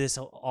 aren't we this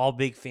all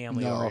big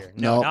family over here?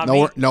 Not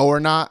me. We're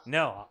not.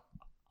 No,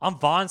 I'm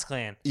Vaughn's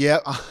clan.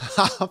 Yep,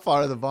 I'm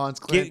part of the Vaughn's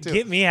clan too.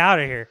 Get me out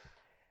of here.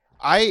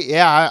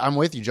 I'm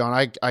with you,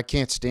 John. I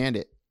can't stand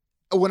it.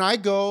 If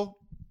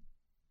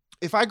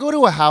I go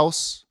to a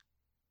house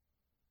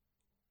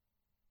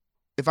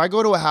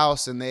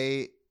and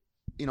they,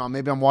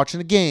 maybe I'm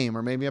watching a game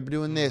or maybe I'm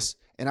doing this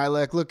and I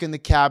look in the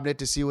cabinet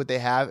to see what they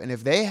have. And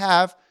if they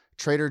have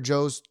Trader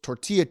Joe's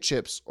tortilla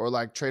chips or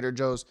like Trader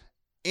Joe's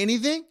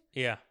anything,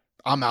 Yeah.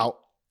 I'm out.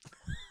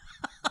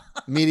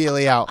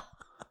 Immediately out.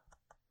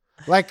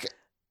 Like,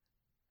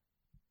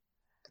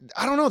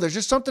 I don't know. There's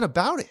just something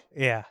about it.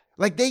 Yeah.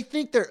 Like they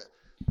think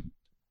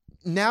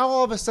now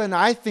all of a sudden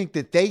I think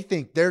that they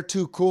think they're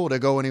too cool to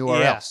go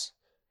anywhere else.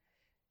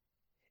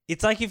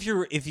 It's like if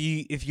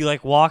you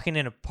like walking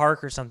in a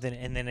park or something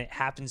and then it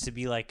happens to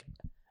be like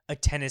a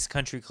tennis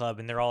country club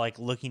and they're all like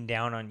looking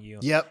down on you.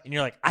 Yep. And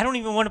you're like, I don't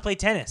even want to play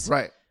tennis.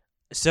 Right.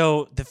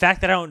 So the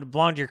fact that I don't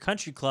belong to your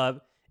country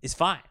club is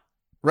fine.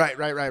 Right.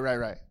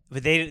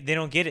 But they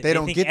don't get it. They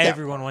don't think get that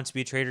everyone part. wants to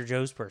be a Trader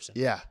Joe's person.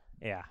 Yeah.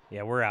 Yeah,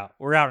 we're out.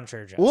 We're out on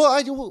Trader Joe's.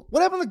 Well,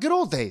 what happened in the good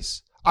old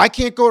days? I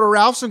can't go to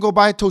Ralph's and go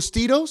buy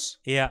Tostitos?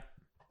 Yeah.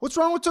 What's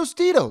wrong with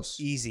Tostitos?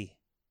 Easy.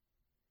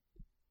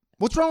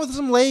 What's wrong with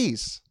some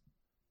Lay's?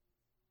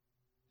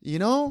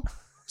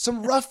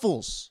 Some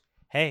Ruffles.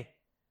 Hey.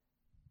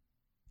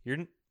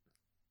 You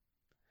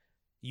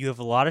have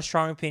a lot of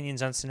strong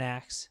opinions on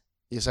snacks.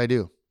 Yes, I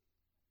do.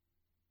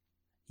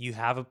 You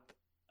have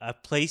a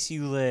place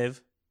you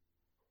live.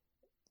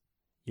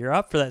 You're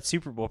up for that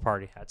Super Bowl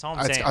party. That's all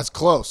I'm saying. It's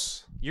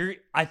close.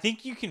 I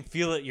think you can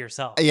feel it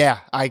yourself. Yeah,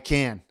 I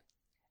can.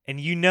 And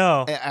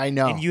I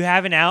know. And you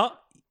have an out.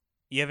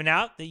 You have an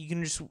out that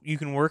you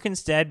can work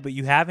instead, but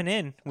you have an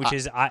in, which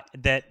is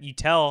that you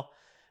tell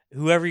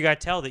whoever you got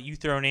to tell that you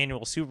throw an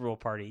annual Super Bowl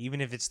party, even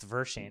if it's the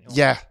first annual.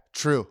 Yeah,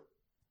 true.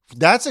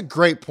 That's a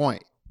great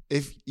point.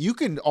 If you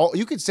can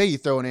say you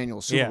throw an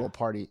annual Super Bowl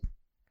party,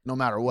 no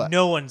matter what.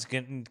 No one's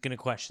gonna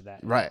question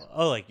that. Right.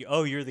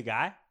 You're the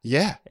guy?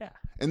 Yeah. Yeah.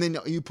 And then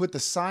you put the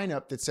sign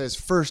up that says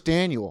first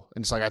annual.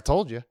 And it's like, I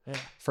told you. Yeah.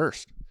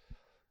 First.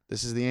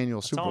 This is the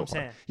annual Super all Bowl I'm party.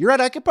 saying. You're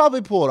right. I could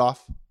probably pull it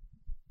off.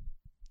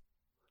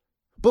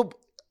 But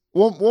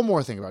one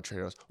more thing about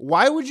Trader Joe's.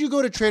 Why would you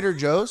go to Trader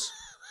Joe's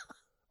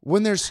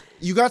when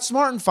you got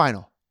Smart and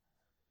Final?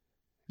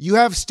 You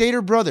have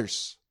Stater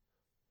Brothers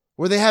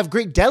where they have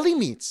great deli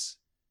meats.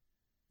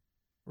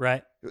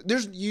 Right.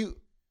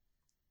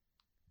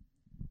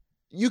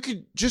 You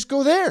could just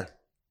go there.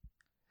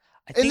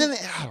 I don't know.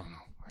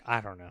 I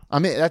don't know.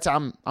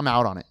 I'm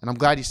out on it, and I'm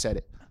glad you said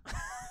it.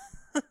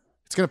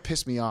 It's gonna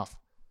piss me off.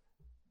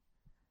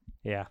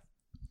 Yeah.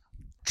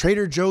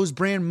 Trader Joe's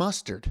brand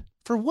mustard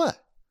for what?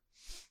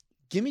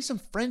 Give me some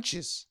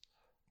Frenches.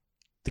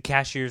 The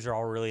cashiers are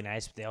all really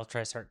nice, but they all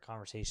try to start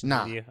conversations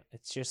Nah. with you.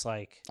 It's just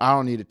like, I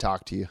don't need to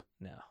talk to you.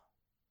 no.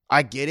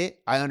 I get it.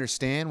 I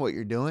understand what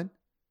you're doing.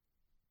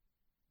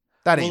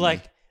 That ain't Well,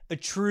 like me. a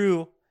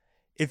true,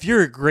 if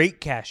you're a great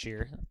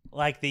cashier,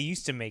 like they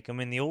used to make them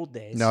in the old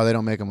days, No, they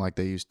don't make them like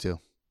they used to.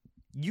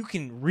 you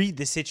can read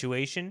the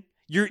situation.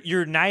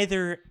 You're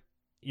neither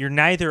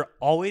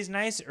always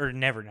nice or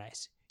never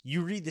nice.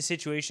 You read the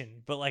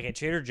situation, but like at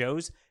Trader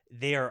Joe's,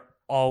 they are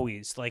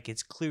always like,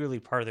 it's clearly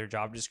part of their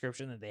job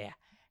description that they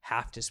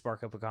have to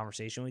spark up a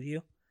conversation with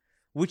you,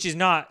 which is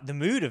not the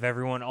mood of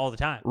everyone all the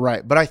time.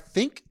 Right. But I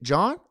think,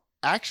 John,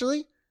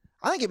 actually,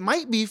 I think it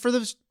might be for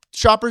the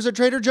shoppers at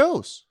Trader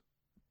Joe's.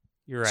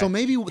 You're right. So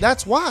maybe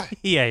that's why.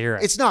 Yeah, you're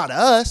right. It's not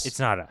us. It's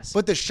not us.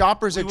 But the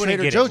shoppers We at wouldn't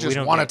Trader get it. Joe's We just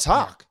don't want get to it.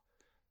 talk.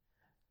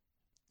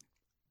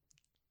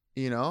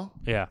 You know?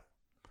 Yeah.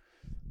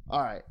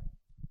 All right.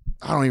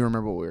 I don't even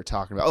remember what we were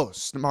talking about. Oh,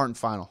 Smart and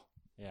Final.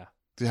 Yeah.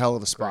 The hell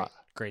of a spot.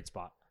 Great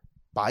spot.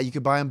 You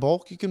could buy in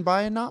bulk. You can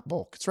buy in not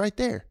bulk. It's right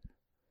there.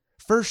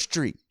 First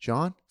Street,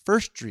 John.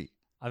 First Street.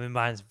 I've been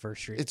buying some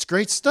First Street. It's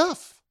great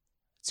stuff.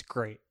 It's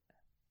great.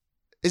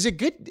 Is it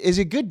good? Is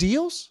it good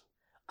deals?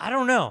 I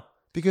don't know.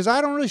 Because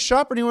I don't really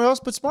shop anywhere else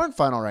but Smart and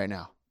Final right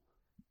now.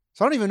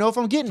 So I don't even know if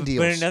I'm getting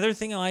deals. But another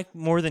thing I like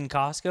more than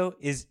Costco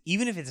is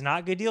even if it's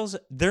not good deals,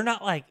 they're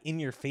not like in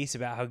your face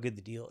about how good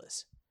the deal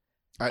is.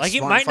 At Like it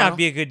Smart might and Final? not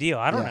be a good deal.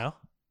 I don't Yeah. know.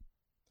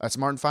 At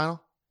Smart and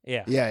Final?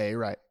 Yeah. Yeah, you're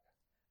right.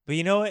 But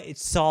you know what?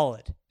 It's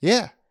solid.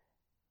 Yeah.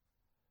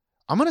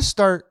 I'm going to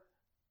start.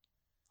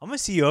 I'm going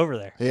to see you over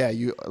there. Yeah,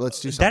 let's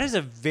do something. That is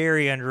a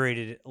very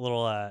underrated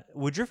little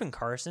Woodruff and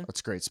Carson. That's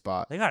a great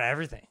spot. They got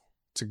everything.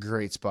 It's a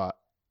great spot.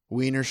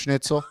 Wiener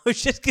Schnitzel. I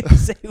was just going to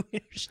say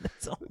Wiener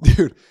Schnitzel.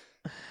 Dude,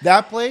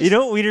 that place. You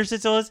know what Wiener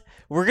Schnitzel is?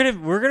 We're gonna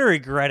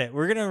regret it.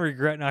 We're gonna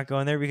regret not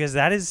going there because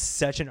that is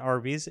such an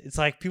Arby's. It's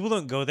like people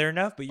don't go there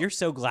enough, but you're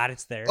so glad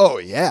it's there. Oh,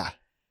 yeah.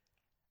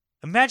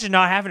 Imagine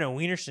not having a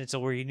Wiener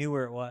Schnitzel where you knew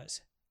where it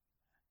was.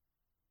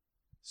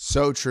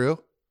 So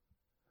true.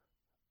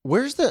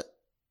 Where's the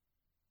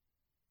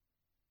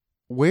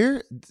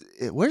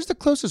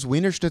closest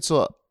Wiener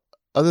Schnitzel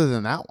other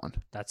than that one?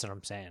 That's what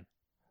I'm saying.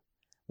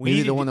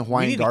 Maybe the one in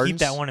Hawaiian We need to Gardens? keep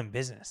that one in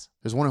business.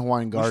 There's one in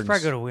Hawaiian We Gardens. should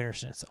probably go to Wiener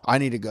Schnitzel. I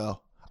need to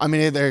go. I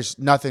mean, there's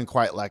nothing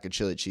quite like a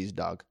chili cheese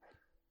dog.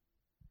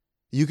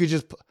 You could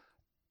just,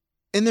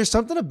 and there's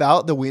something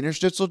about the Wiener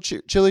Schnitzel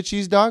chili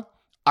cheese dog.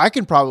 I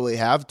can probably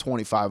have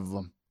 25 of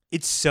them.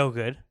 It's so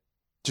good.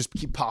 Just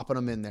keep popping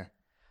them in there.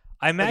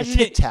 I imagine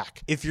Tic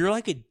Tac. if you're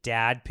like a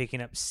dad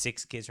picking up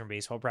 6 kids from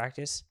baseball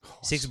practice,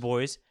 6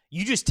 boys,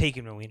 you just take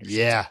them to Wiener Schnitzel.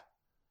 Yeah.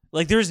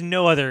 Like there's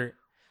no other.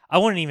 I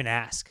wouldn't even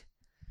ask.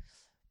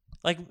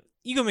 Like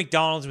you go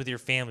McDonald's with your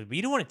family, but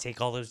you don't want to take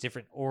all those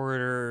different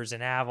orders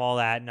and have all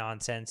that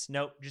nonsense.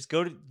 Nope, just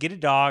go to get a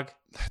dog.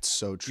 That's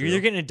so true. You're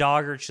either getting a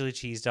dog or a chili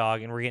cheese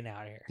dog, and we're getting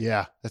out of here.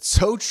 Yeah, that's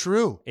so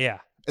true. Yeah,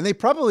 And they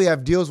probably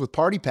have deals with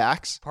party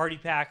packs. party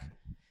pack.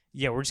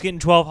 Yeah, we're just getting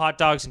 12 hot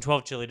dogs and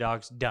 12 chili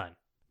dogs. Done.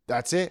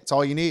 That's it. It's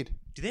all you need.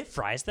 Do they have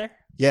fries there?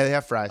 Yeah, they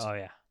have fries. Oh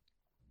yeah.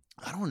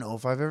 I don't know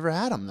if I've ever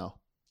had them, though.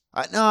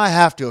 I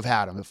have to have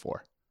had them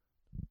before.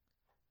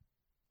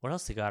 What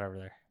else they got over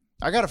there?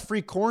 I got a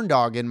free corn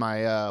dog in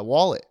my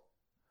wallet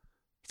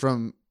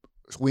from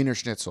Wiener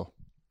Schnitzel.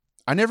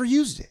 I never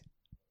used it.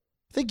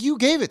 I think you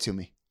gave it to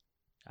me.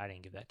 I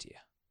didn't give that to you.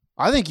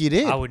 I think you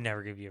did. I would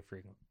never give you a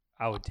freaking.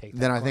 I would take that.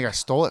 Then I think I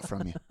stole it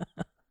from you.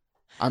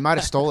 I might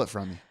have stole it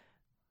from you.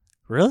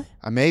 Really?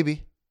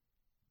 Maybe.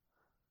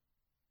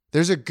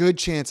 There's a good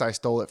chance I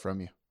stole it from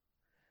you.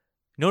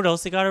 You know what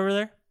else they got over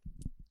there?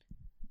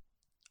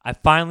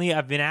 I've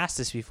been asked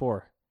this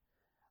before.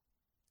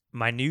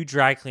 My new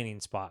dry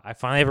cleaning spot. I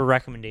finally have a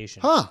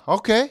recommendation. Huh.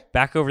 Okay.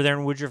 Back over there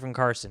in Woodruff and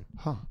Carson.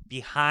 Huh.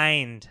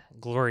 Behind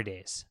Glory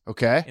Days.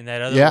 Okay. In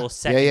that other yeah. little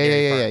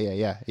secondary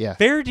Yeah.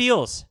 Fair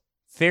deals.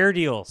 Fair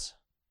deals.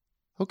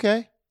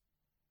 Okay.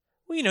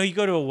 Well, you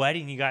go to a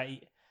wedding, I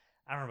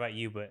don't know about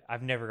you, but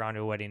I've never gone to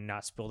a wedding and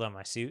not spilled on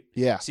my suit.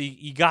 Yeah. So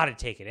you got to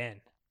take it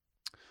in.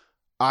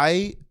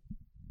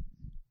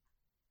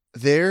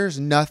 There's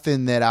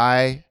nothing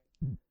that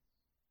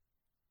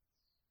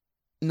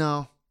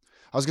no.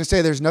 I was going to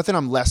say there's nothing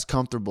I'm less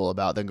comfortable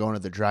about than going to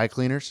the dry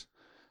cleaners.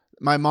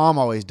 My mom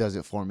always does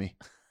it for me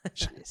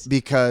Nice.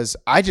 because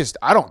I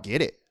don't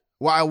get it.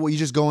 Why will you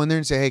just go in there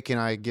and say, "Hey, can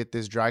I get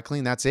this dry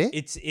clean?" That's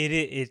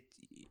it?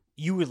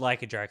 You would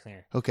like a dry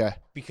cleaner Okay.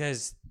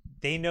 because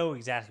they know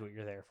exactly what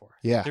you're there for.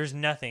 Yeah. There's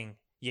nothing.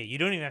 Yeah, you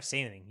don't even have to say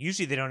anything.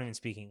 Usually they don't even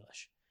speak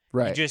English.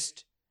 Right.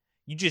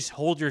 You just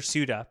hold your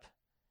suit up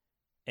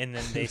and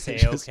then they say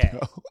Just okay.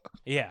 go.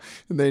 Yeah.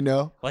 They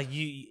know. Like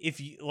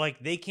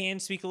they can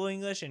speak a little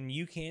English and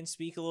you can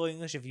speak a little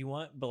English if you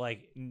want, but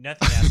like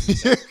nothing has to be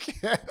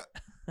said.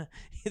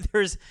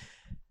 There's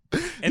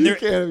and You there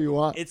can if you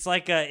want. it's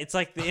like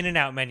the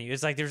In-N-Out menu.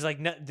 It's like there's like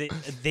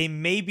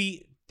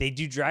they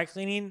do dry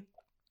cleaning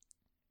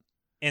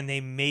and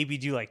they maybe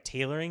do like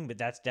tailoring, but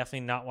that's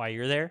definitely not why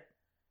you're there.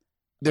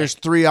 There's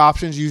 3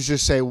 options. You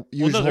just say Well,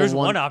 no, hold there's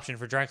one option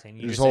for dry cleaning.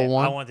 You Just just say, hold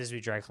one? I want this to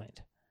be dry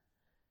cleaned.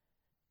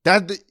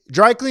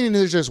 Dry cleaning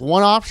is just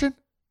one option?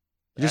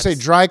 You just say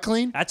dry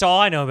clean? That's all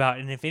I know about.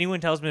 And if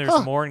anyone tells me there's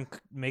Huh. more and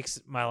makes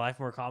my life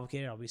more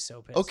complicated, I'll be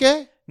so pissed.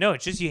 Okay. No,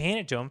 it's just you hand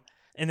it to them,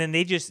 and then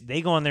they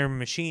go on their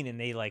machine and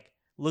they like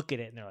look at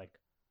it and they're like,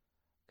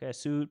 okay,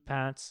 suit,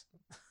 pants,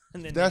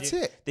 and then That's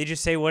it. They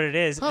just say what it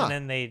is, Huh.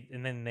 and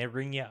then they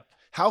ring you up.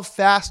 How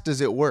fast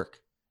does it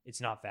work? It's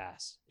not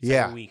fast. It's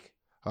Yeah. like a week.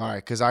 All right,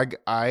 because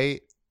I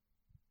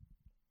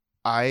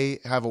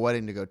have a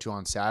wedding to go to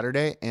on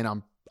Saturday,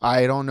 and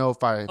I don't know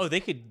if I. Oh, they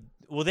could.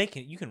 Well, they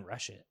can. You can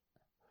rush it.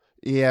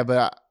 Yeah,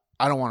 but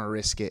I don't want to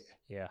risk it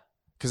Yeah.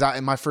 because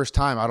in my first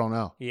time, I don't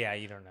know. Yeah,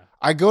 you don't know.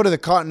 I go to the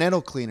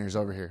Continental Cleaners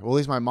over here. Well, at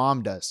least my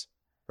mom does.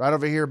 Right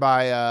over here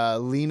by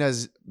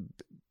Lena's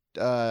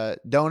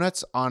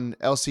Donuts on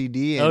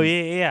LCD. And, Oh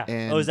yeah.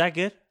 and- Oh, is that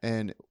good?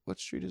 And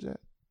what street is that?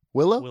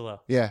 Willow?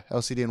 Willow. Yeah,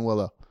 LCD and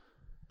Willow.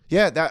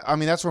 Yeah,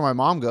 that's where my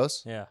mom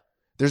goes. Yeah.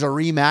 There's a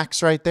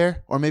Remax right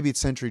there, or maybe it's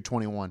Century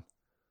 21.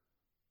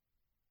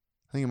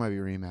 I think it might be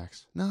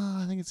Remax. No,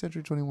 I think it's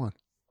Century 21.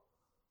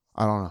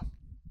 I don't know.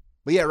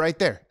 But yeah, right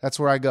there. That's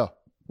where I go.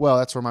 Well,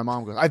 that's where my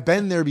mom goes. I've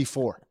been there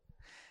before.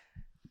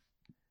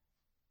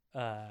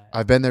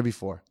 I've been there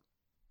before.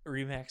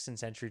 Remax and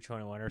Century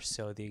 21 are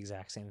so the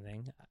exact same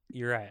thing.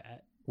 You're right.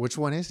 Which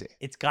one is it?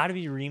 It's got to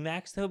be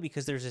Remax though,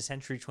 because there's a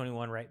Century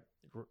 21 right,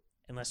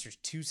 unless there's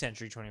two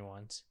Century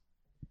 21s,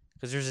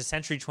 because there's a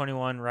Century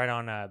 21 right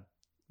on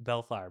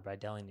Bellflower by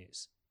Deli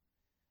News.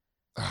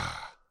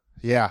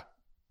 Yeah.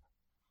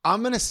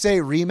 I'm going to say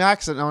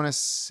Remax, and I'm going to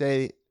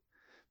say,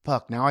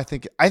 fuck, now I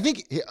think,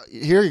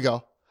 here you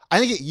go. I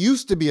think it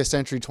used to be a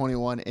Century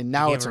 21, and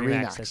now it's a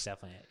Remax. That's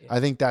definitely it. Yeah. I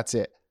think that's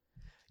it.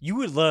 You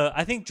would love.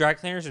 I think dry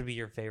cleaners would be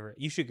your favorite.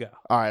 You should go.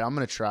 All right, I'm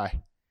going to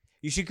try.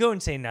 You should go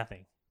and say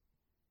nothing.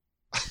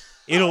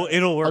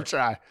 It'll work. I'll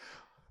try.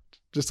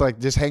 Just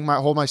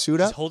hold my suit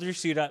Just up? hold your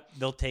suit up.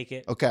 They'll take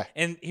it. Okay.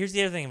 And here's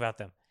the other thing about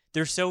them.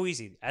 They're so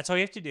easy. That's all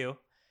you have to do.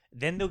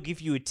 Then they'll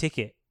give you a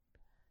ticket.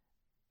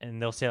 And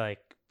they'll say, like,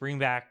 bring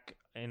back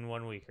in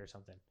 1 week or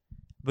something.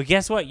 But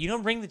guess what? You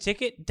don't bring the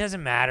ticket, it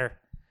doesn't matter.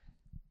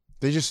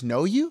 They just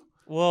know you?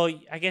 Well,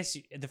 I guess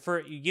you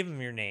give them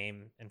your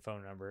name and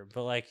phone number.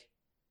 But, like,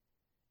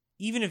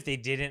 even if they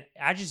didn't,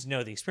 I just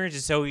know the experience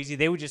is so easy.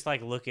 They would just,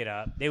 like, look it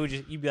up.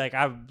 You'd be like,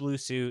 I have a blue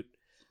suit,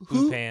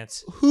 blue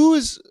pants.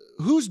 Who's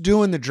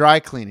doing the dry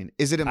cleaning?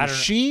 Is it a I don't know.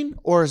 machine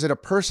or is it a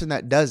person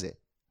that does it?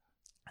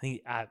 I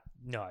have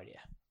no idea.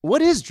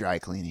 What is dry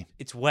cleaning?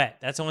 It's wet.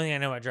 That's the only thing I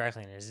know about dry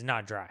cleaning. It's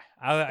not dry.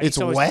 It's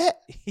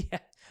wet? Yeah,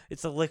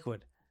 it's a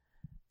liquid.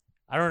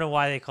 I don't know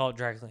why they call it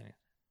dry cleaning.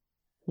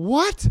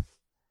 What?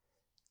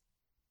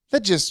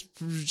 That just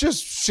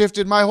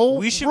shifted my whole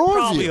We should worldview.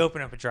 probably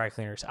open up a dry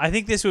cleaners. I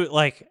think this would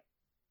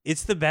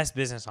it's the best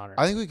business on earth.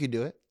 I think we could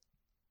do it.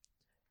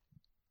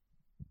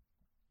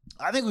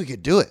 I think we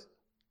could do it.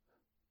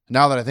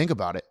 Now that I think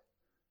about it.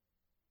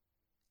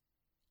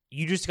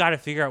 You just got to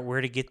figure out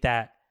where to get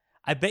that.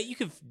 I bet you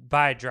could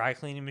buy a dry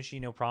cleaning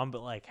machine, no problem.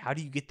 But like, how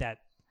do you get that?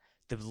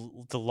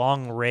 The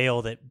long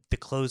rail that the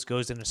clothes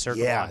goes in a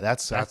circle. Yeah, on?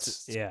 that's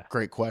yeah. a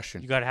great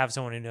question. You got to have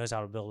someone who knows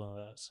how to build one of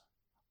those.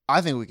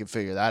 I think we can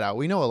figure that out.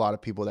 We know a lot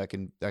of people that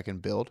can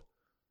build.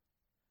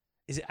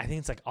 I think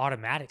it's like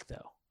automatic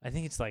though. I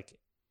think it's like,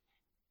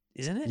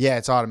 isn't it? Yeah,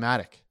 it's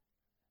automatic.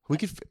 We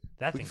could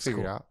Thing's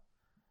figure cool. it out.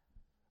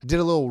 I did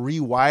a little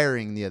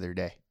rewiring the other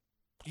day.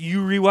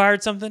 You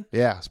rewired something?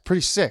 Yeah, it's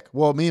pretty sick.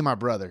 Well, me and my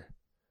brother.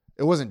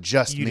 It wasn't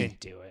just You me. didn't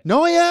do it.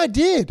 No, yeah, I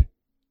did.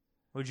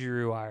 What'd you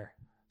rewire?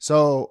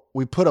 So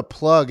we put a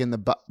plug in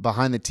the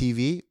behind the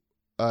TV.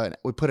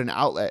 We put an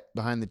outlet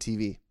behind the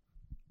TV.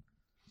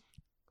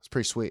 It's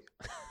pretty sweet.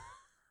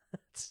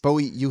 But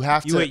you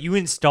have to. You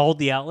installed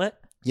the outlet?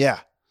 Yeah,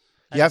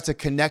 you have to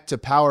connect to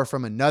power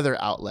from another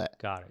outlet,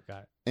 Got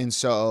it. and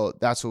so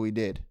that's what we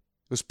did. It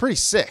was pretty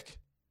sick.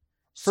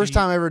 So First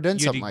time I ever done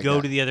you something had like to go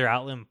that. to the other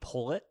outlet and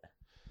pull it?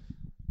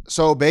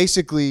 So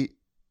basically,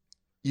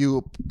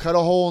 you cut a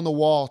hole in the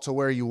wall to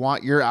where you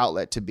want your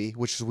outlet to be,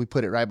 which is we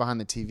put it right behind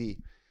the TV.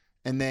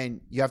 And then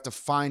you have to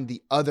find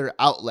the other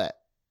outlet.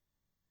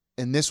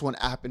 And this one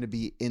happened to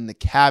be in the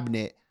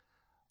cabinet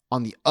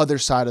on the other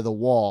side of the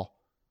wall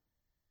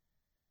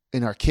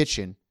in our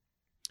kitchen.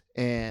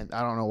 And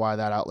I don't know why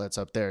that outlet's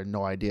up there.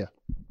 No idea.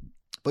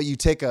 But you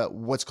take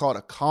what's called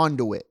a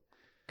conduit.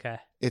 Okay.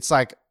 It's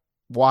like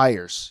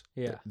wires.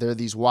 Yeah. They're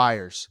these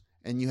wires.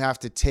 And you have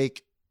to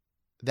take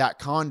that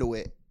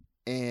conduit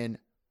and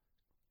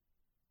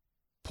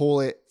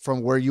pull it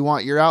from where you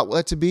want your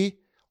outlet to be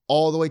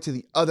all the way to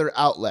the other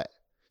outlet.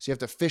 So you have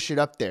to fish it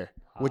up there,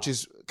 which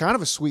is kind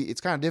of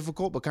it's kind of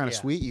difficult, but kind of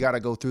sweet. You got to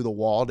go through the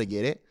wall to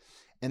get it.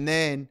 And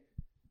then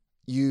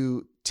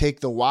you take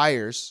the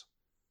wires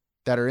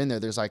that are in there.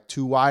 There's like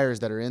 2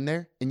 wires that are in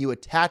there, and you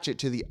attach it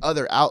to the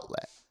other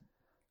outlet.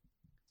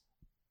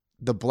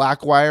 The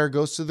black wire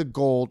goes to the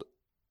gold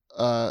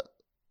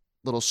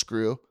little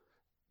screw.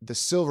 The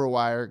silver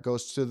wire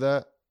goes to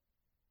the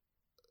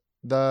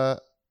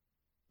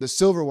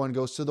silver one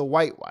goes to the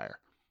white wire.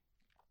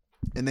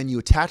 And then you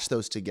attach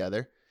those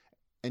together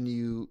and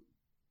you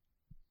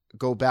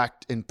go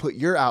back and put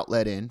your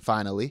outlet in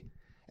finally.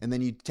 and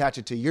then you attach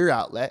it to your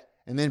outlet,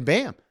 and then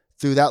bam,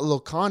 through that little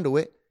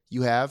conduit,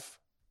 you have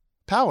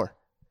power.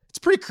 It's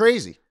pretty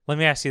crazy. Let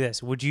me ask you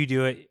this: would you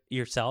do it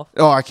yourself?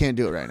 Oh, I can't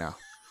do it right now.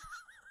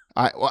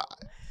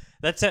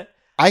 That's it.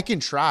 I can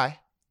try.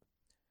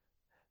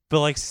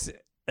 But like,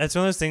 that's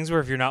one of those things where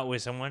if you're not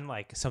with someone,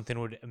 like something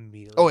would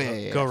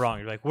immediately go wrong.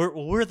 You're like,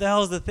 where the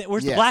hell is the thing?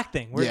 Where's the black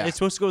thing? It's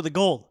supposed to go with the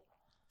gold.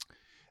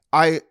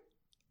 I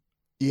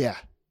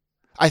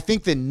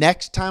think the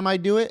next time I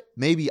do it,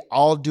 maybe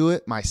I'll do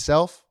it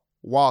myself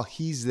while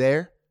he's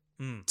there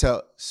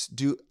to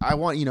do. I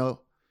want,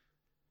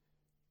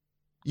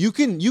 you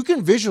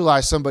can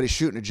visualize somebody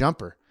shooting a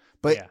jumper,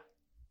 but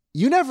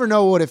you never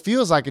know what it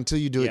feels like until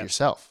you do it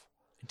yourself.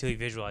 Until you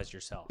visualize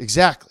yourself.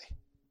 Exactly.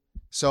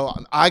 So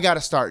I got to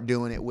start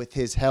doing it with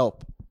his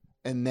help,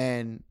 and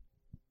then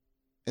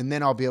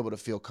I'll be able to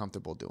feel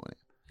comfortable doing it.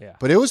 Yeah.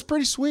 But it was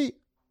pretty sweet.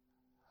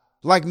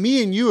 Like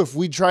me and you, if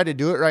we try to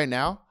do it right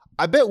now,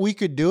 I bet we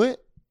could do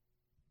it.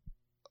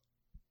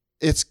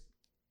 It's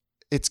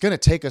going to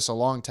take us a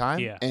long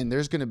time, and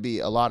there's going to be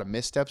a lot of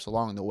missteps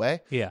along the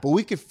way. Yeah. But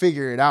we could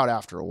figure it out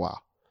after a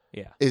while.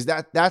 Yeah.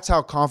 That's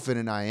how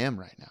confident I am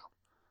right now.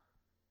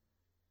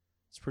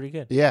 It's pretty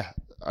good. Yeah.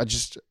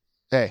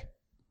 Hey,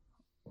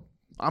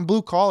 I'm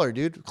blue collar,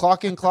 dude.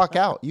 Clock in, clock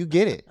out. You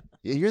get it.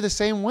 You're the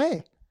same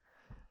way.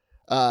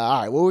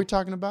 All right. What were we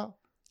talking about?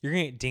 You're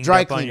going to get dinged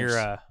Dry up cleaners.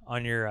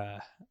 on your,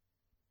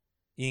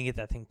 you can get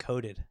that thing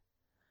coated.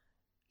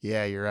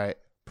 Yeah, you're right.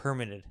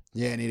 Permitted.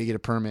 Yeah, I need to get a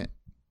permit.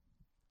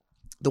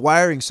 The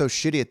wiring's so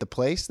shitty at the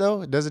place,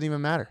 though, it doesn't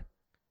even matter.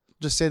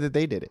 Just say that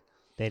they did it.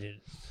 They did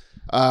it.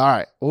 All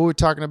right. What were we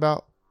talking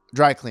about?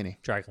 Dry cleaning.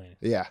 Dry cleaning.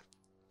 Yeah.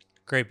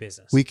 Great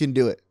business. We can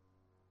do it.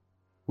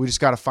 We just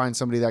got to find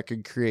somebody that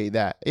could create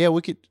that. Yeah,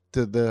 we could.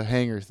 The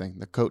hanger thing,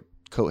 the coat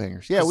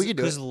hangers. Yeah, we could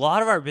do it. Because a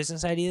lot of our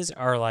business ideas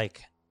are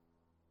like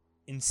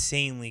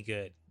insanely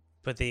good,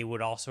 but they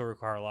would also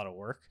require a lot of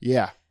work.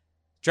 Yeah.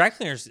 Dry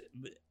cleaners,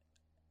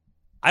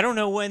 I don't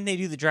know when they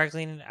do the dry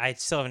cleaning. I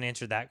still haven't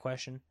answered that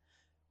question.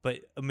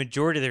 But a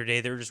majority of their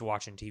day, they're just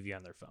watching TV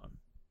on their phone.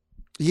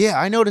 Yeah,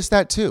 I noticed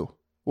that too.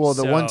 Well,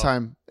 the one So-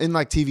 time in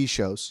like TV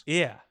shows.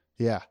 Yeah.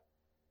 Yeah.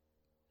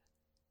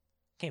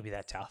 Can't be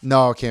that tough.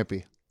 No, it can't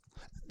be.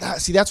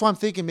 See, that's why I'm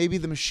thinking maybe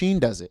the machine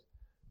does it.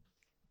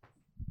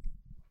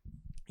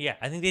 Yeah,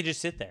 I think they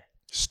just sit there.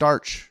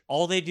 Starch.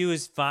 All they do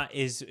is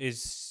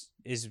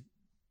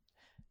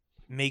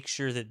make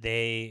sure that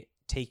they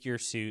take your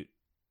suit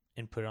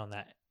and put it on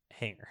that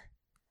hanger.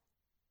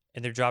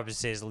 And their job is to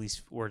say as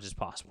least words as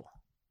possible.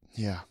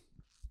 Yeah.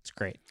 It's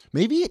great.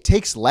 Maybe it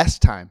takes less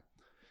time.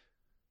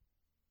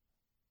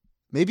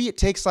 Maybe it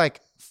takes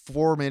like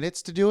 4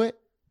 minutes to do it,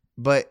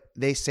 but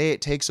they say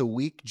it takes a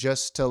week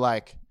just to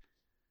like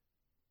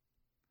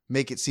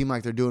make it seem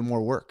like they're doing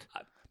more work.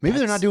 Maybe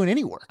they're not doing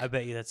any work. I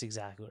bet you that's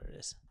exactly what it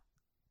is.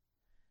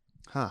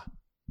 Huh.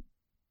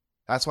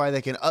 That's why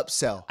they can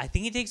upsell. I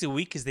think it takes a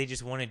week because they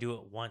just want to do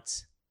it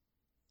once.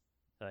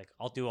 They're like,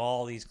 I'll do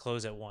all these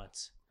clothes at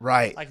once.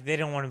 Right. Like, they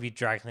don't want to be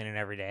dry cleaning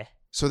every day.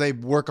 So they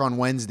work on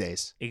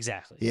Wednesdays.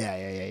 Exactly.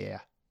 Yeah.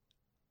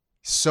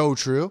 So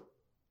true.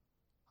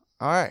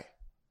 All right.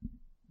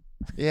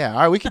 Yeah, all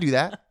right, we could do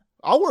that.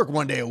 I'll work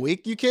 1 day a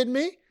week. You kidding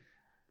me?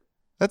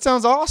 That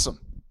sounds awesome.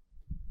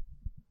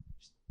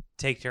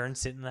 Take turns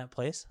sitting in that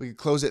place. We could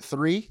close at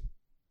 3.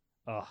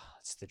 Oh,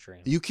 it's the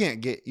dream. You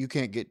can't get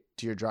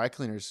to your dry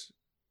cleaners.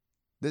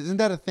 Isn't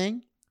that a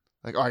thing?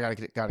 Like, oh, I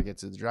gotta get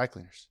to the dry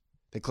cleaners.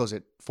 They close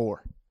at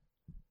 4.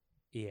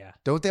 Yeah.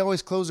 Don't they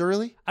always close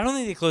early? I don't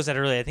think they close that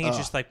early. I think it's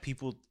just like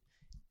people.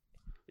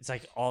 It's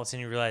like all of a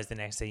sudden you realize the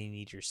next day you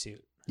need your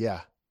suit.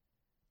 Yeah.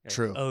 You're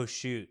True. like, oh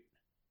shoot.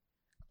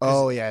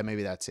 Oh yeah,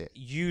 maybe that's it.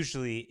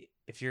 Usually,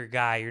 if you're a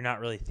guy, you're not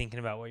really thinking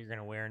about what you're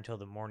gonna wear until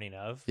the morning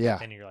of. Yeah.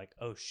 Then you're like,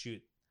 oh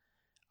shoot,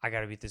 I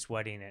gotta be at this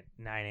wedding at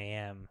 9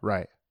 a.m.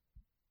 Right.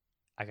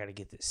 I gotta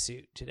get this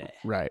suit today.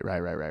 Right.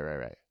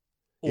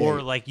 Or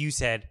Yeah. like you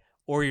said,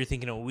 or you're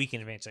thinking a week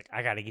in advance, like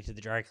I gotta get to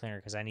the dry cleaner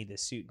because I need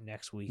this suit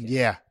next week.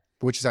 Yeah.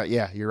 Which is that?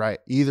 Yeah, you're right.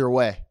 Either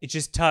way, It's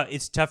just tough.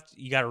 It's tough.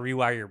 You got to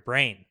rewire your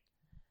brain.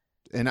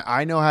 and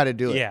I know how to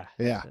do it. Yeah.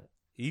 Yeah.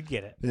 You'd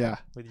get it. Yeah.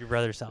 With your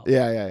brother's help.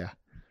 Yeah.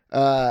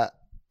 All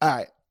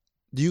right.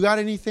 Do you got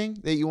anything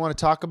that you want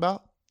to talk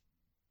about?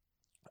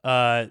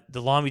 The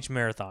Long Beach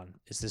Marathon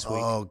is this week.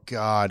 Oh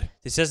God.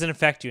 This doesn't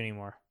affect you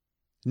anymore.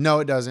 No,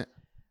 it doesn't.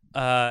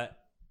 I'm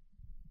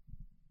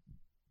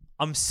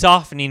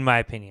softening my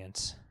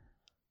opinions.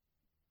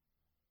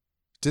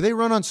 Do they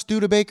run on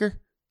Studebaker?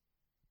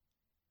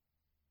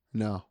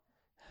 No.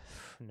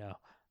 No,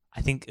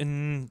 I think. All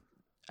right.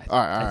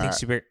 I think right.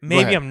 super. Go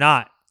Maybe ahead. I'm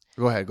not.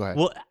 Go ahead.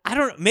 Well, I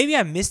don't know. Maybe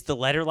I missed the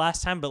letter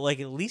last time, but like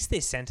at least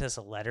they sent us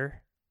a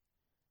letter.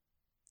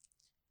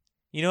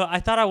 You know, I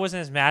thought I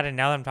wasn't as mad, and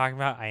now that I'm talking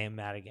about it, I am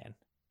mad again.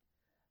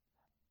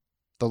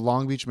 The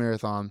Long Beach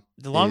Marathon.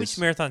 The Long Beach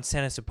Marathon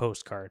sent us a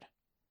postcard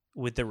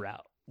with the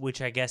route,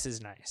 which I guess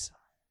is nice.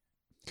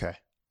 Okay.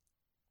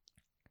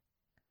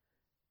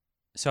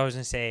 So I was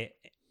gonna say,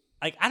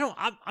 like,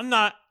 I'm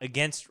not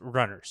against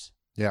runners.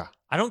 Yeah.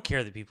 I don't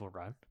care that people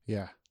run.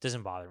 Yeah.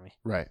 Doesn't bother me.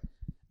 Right.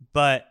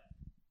 But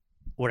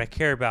what I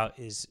care about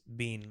is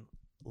being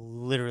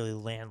literally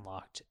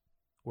landlocked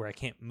where I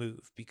can't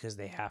move because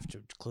they have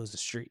to close the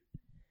street.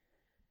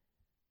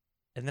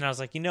 And then I was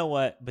like, you know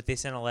what? But they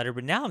sent a letter.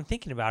 But now I'm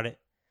thinking about it.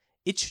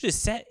 It should have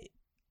said,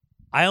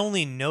 I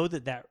only know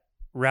that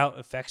route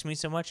affects me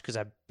so much because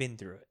I've been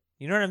through it.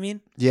 You know what I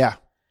mean? Yeah.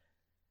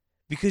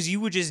 Because you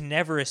would just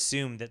never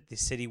assume that the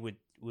city would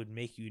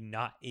make you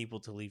not able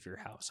to leave your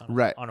house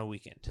on a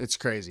weekend. It's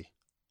crazy.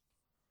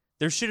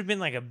 There should have been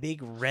like a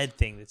big red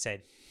thing that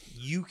said,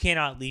 you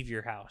cannot leave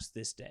your house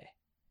this day.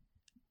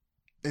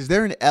 Is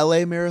there an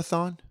LA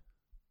marathon?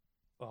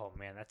 Oh,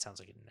 man, that sounds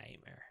like a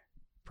nightmare.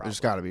 There's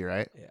got to be,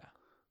 right? Yeah.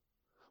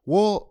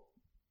 Well,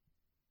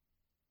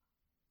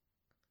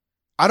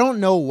 I don't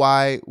know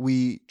why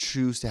we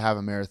choose to have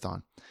a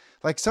marathon.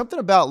 Like something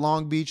about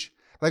Long Beach,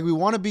 like we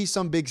want to be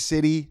some big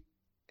city,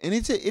 and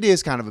it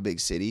is kind of a big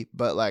city,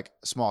 but like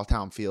small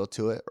town feel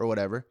to it or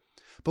whatever.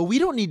 But we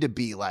don't need to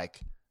be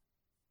like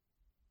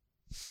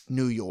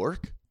New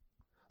York.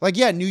 Like,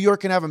 yeah, New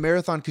York can have a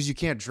marathon because you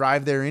can't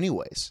drive there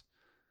anyways.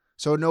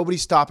 So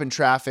nobody's stopping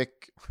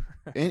traffic.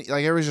 Like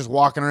everybody's just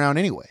walking around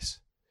anyways.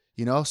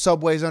 You know,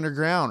 subways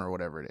underground or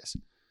whatever it is.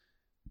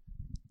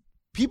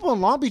 People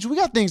in Long Beach, we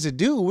got things to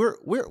do. We're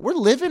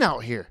living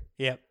out here.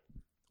 Yep.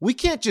 We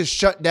can't just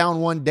shut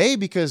down one day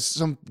because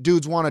some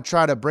dudes want to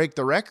try to break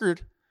the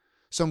record.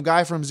 Some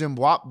guy from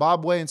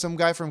Zimbabwe and some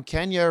guy from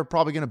Kenya are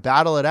probably going to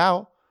battle it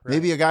out. Right.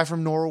 Maybe a guy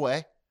from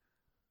Norway.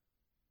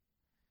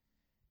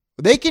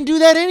 They can do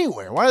that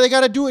anywhere. Why do they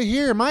got to do it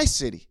here in my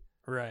city?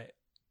 Right.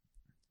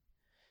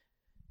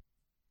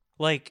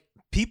 Like,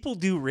 people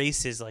do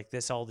races like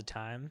this all the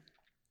time.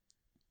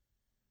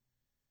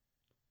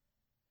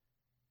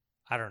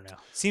 I don't know.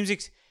 Seems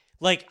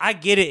like I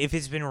get it if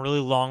it's been really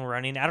long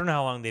running. I don't know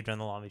how long they've done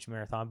the Long Beach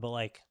Marathon, but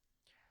like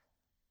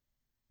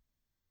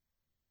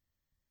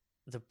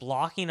the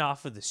blocking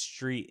off of the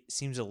street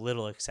seems a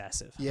little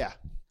excessive. Yeah.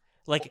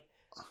 Like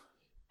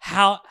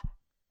how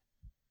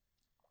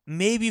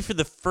maybe for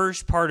the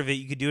first part of it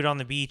you could do it on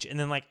the beach, and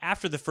then like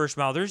after the first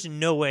mile, there's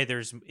no way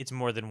it's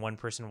more than one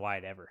person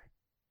wide ever.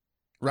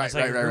 Right, it's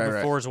like a group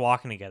of fours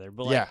walking together.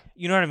 But like,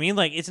 you know what I mean?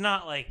 Like it's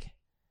not like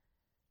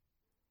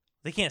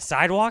they can't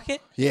sidewalk it?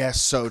 Yeah,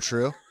 so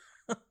true.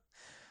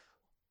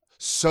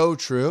 So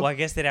true. Well, I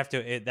guess they'd have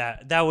to.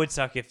 That would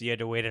suck if you had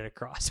to wait at a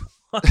crosswalk.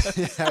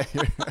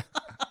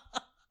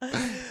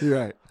 You're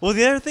right. Well,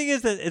 the other thing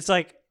is that it's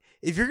like,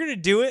 if you're going to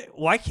do it,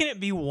 why can't it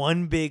be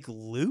one big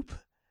loop?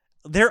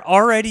 They're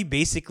already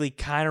basically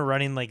kind of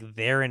running like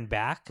there and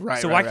back.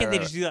 Right. So why can't they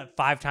just do that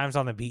 5 times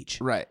on the beach?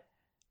 Right.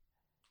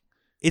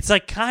 It's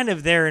like kind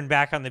of there and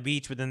back on the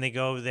beach, but then they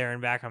go there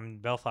and back on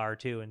Bellflower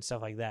too and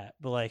stuff like that.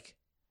 But like,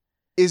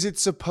 is it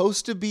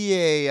supposed to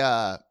be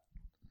an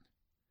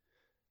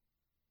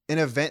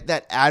event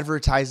that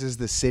advertises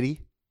the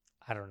city?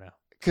 I don't know.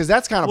 Because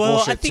that's kind of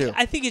bullshit too.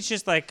 I think it's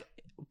just like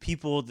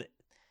people.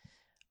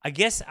 I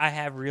guess I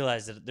have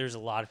realized that there's a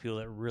lot of people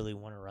that really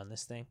want to run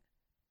this thing.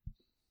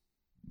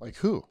 Like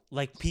who?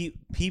 Like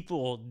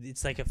people.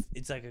 It's like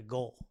a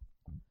goal.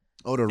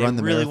 Oh, to run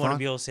the marathon? They really want to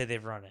be able to say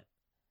they've run it.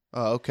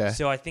 Oh, okay.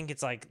 So I think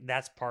it's like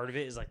that's part of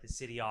it is like the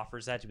city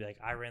offers that to be like,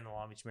 I ran the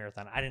Long Beach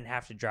Marathon. I didn't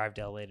have to drive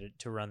to LA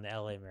to run the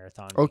LA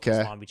Marathon. Okay.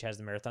 Because Long Beach has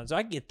the marathon. So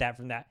I get that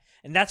from that.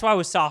 And that's why I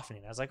was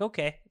softening. I was like,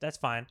 okay, that's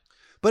fine.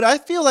 But I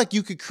feel like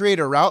you could create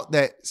a route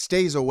that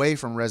stays away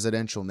from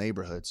residential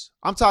neighborhoods.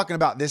 I'm talking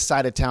about this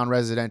side of town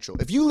residential.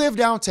 If you live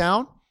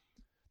downtown,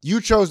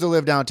 you chose to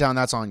live downtown,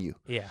 that's on you.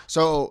 Yeah.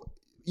 So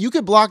you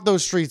could block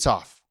those streets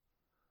off.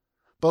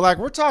 But like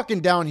we're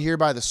talking down here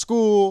by the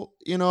school,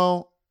 you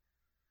know,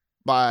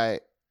 by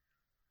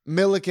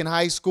Milliken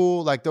High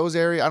School, like those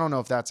areas. I don't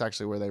know if that's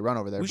actually where they run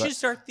over there. We should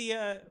start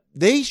the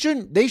They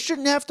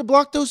shouldn't have to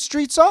block those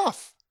streets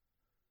off.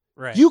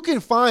 Right. You can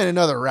find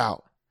another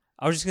route.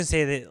 I was just gonna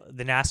say that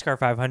the NASCAR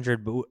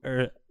 500,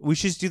 but we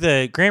should just do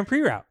the Grand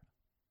Prix route.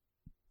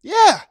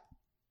 Yeah.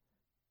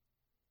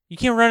 You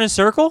can't run a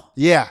circle?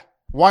 Yeah.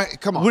 Why?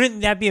 Come on.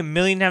 Wouldn't that be a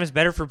million times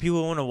better for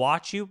people who want to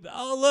watch you?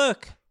 Oh,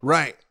 look.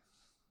 Right.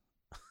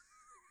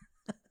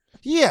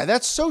 Yeah,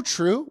 that's so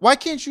true. Why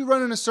can't you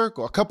run in a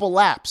circle? A couple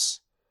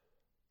laps.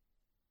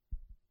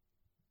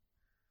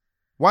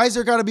 Why is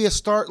there got to be a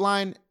start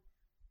line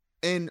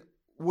and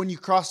when you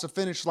cross the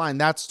finish line,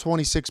 that's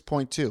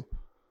 26.2?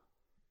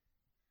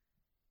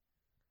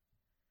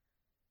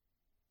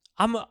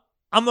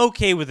 I'm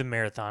okay with a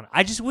marathon.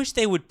 I just wish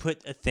they would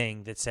put a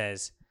thing that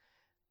says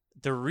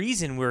the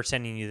reason we're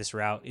sending you this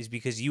route is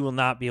because you will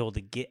not be able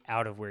to get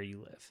out of where you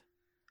live.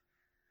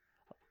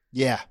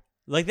 Yeah.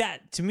 Like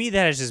that, to me,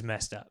 that is just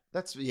messed up.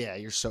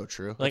 You're so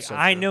true. Like, so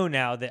I true. know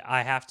now that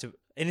I have to,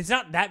 and it's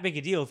not that big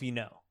a deal if you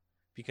know,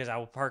 because I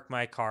will park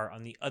my car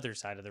on the other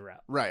side of the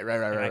route. Right.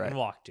 And I can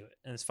walk to it,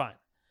 and it's fine.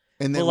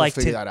 And then we'll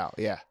figure that out.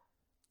 Yeah.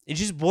 It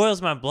just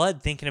boils my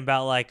blood thinking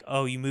about like,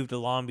 oh, you moved to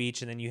Long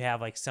Beach and then you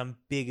have like some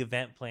big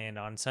event planned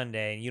on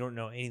Sunday and you don't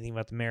know anything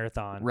about the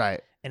marathon.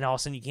 Right. And all of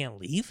a sudden you can't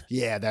leave?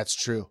 Yeah, that's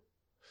true.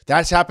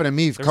 That's happened to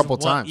me a couple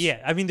times.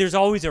 Yeah. I mean, there's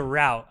always a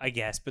route, I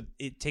guess, but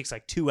it takes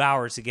like 2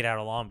 hours to get out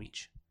of Long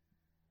Beach.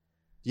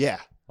 Yeah.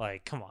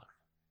 Like, come on.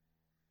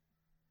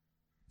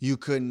 You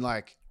couldn't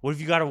like, What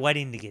if you got a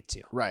wedding to get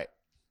to? right.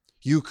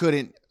 You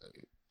couldn't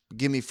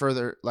give me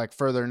further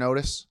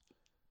notice.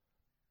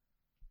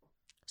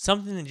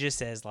 Something that just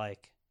says,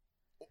 like,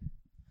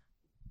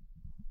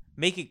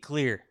 make it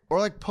clear. Or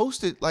like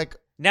post it like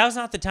Now's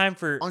not the time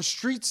for on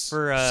streets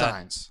For,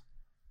 signs.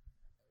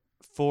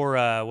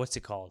 What's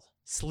it called?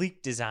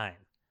 Sleek design.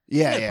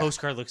 Yeah, That yeah.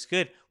 postcard looks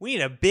good. We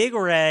need a big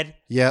red,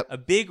 Yep. a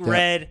big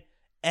red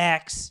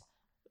X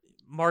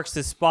marks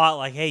the spot.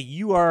 Like, hey,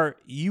 you are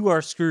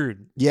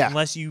screwed. Yeah.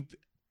 Unless you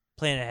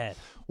plan ahead.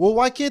 Well,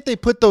 why can't they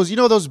put those,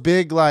 those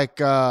big like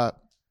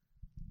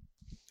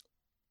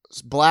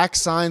black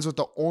signs with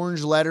the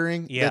orange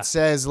lettering Yeah. that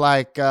says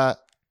like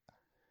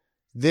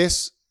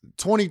this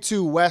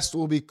 22 West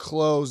will be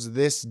closed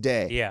this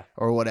day. Yeah.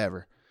 Or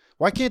whatever.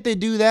 Why can't they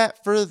do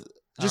that for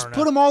just don't put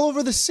know. them all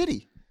over the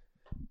city?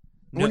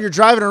 No. When you're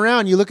driving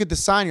around, you look at the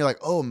sign, you're like,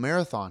 "Oh,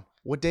 marathon.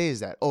 What day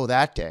is that?" "Oh,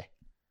 that day."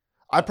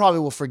 I probably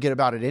will forget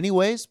about it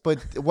anyways, but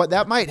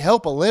that might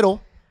help a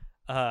little.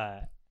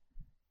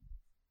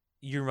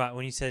 You're right.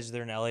 When you said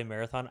they're an LA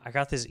marathon, I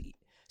got this.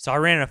 So I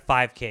ran a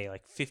 5K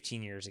like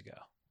 15 years ago,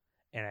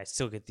 and I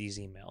still get these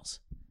emails.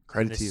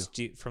 Credit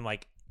to you. From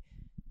like,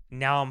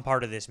 now I'm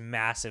part of this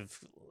massive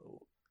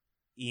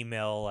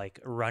email like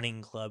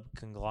running club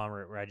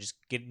conglomerate where I just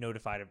get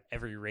notified of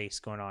every race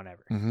going on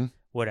ever. Mm-hmm.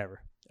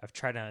 Whatever. I've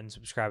tried to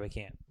unsubscribe. I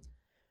can't.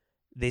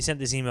 They sent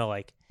this email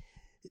like,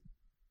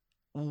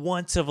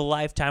 once of a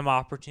lifetime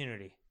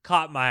opportunity.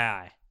 Caught my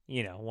eye.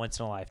 Once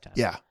in a lifetime.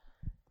 Yeah.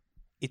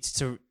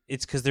 It's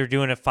because they're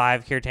doing a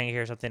 5K or 10K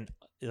or something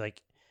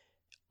like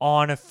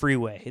on a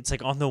freeway. It's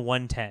like on the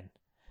 110.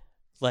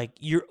 Like,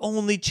 your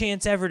only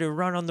chance ever to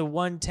run on the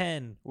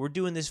 110. We're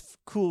doing this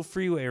cool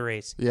freeway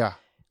race. Yeah.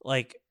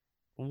 Like,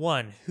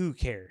 1, who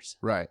cares?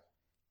 Right.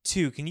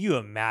 2, can you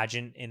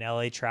imagine in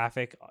LA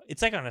traffic?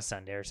 It's like on a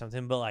Sunday or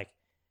something, but like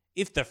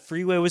if the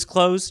freeway was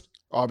closed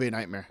I'll be a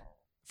nightmare.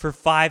 for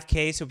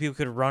 5K so people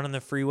could run on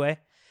the freeway.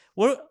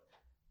 What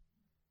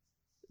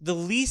the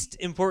least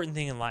important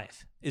thing in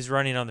life is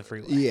running on the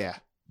freeway. Yeah.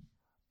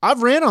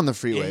 I've ran on the Yeah,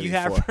 freeway you before.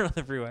 have run on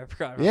the freeway. I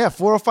forgot. About Yeah,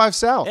 405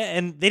 South. that.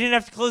 And they didn't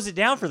have to close it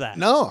down for that.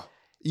 No.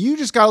 You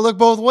just got to look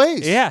both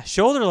ways. Yeah,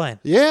 shoulder line.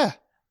 Yeah.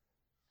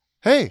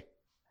 Hey.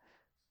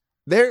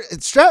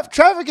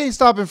 Traffic ain't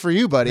stopping for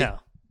you, buddy. No.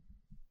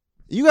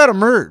 You got to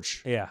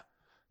merge. Yeah.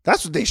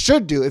 That's what they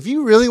should do. If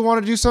you really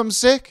want to do something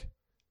sick,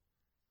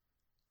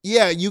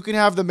 yeah, you can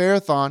have the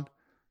marathon.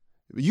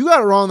 You got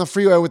to run on the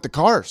freeway with the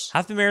cars.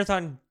 Half the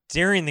marathon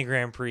during the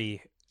Grand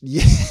Prix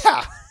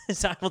Yeah.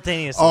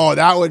 simultaneously. Oh,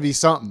 that would be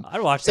something.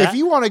 I'd watch that. If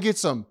you want to get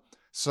some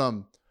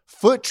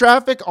foot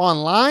traffic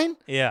online,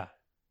 Yeah.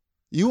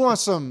 you want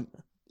to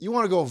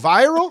go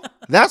viral,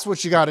 that's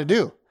what you got to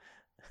do.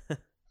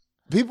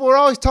 People are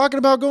always talking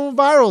about going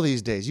viral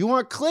these days. You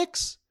want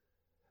clicks?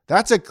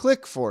 That's a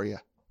click for you.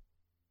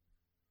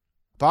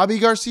 Bobby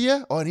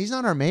Garcia? Oh, and he's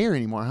not our mayor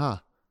anymore, huh?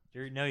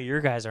 Your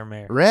guys are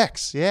mayor.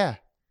 Rex, yeah.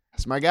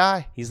 That's my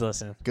guy. He's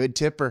listening. Good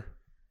tipper.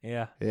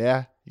 Yeah.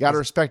 Yeah. You got to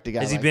respect the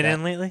guy. Has he like been that.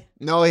 in lately?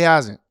 No, he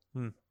hasn't.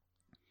 Hmm.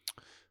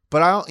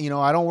 But I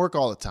don't work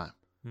all the time.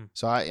 Hmm.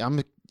 So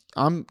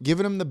I'm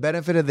giving him the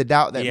benefit of the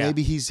doubt that Yeah.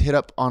 maybe he's hit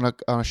up on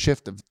a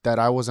shift that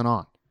I wasn't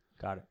on.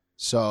 Got it.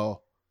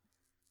 So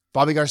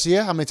Bobby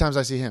Garcia, how many times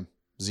I see him?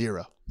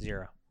 0.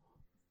 0.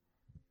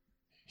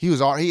 His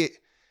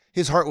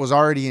heart was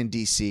already in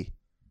DC,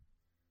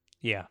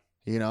 Yeah.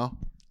 you know?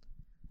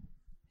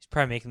 He's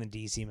probably making the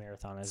DC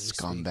marathon as we speak.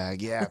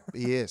 Scumbag. Yeah,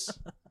 he is.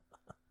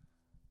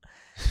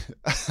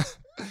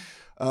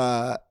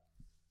 All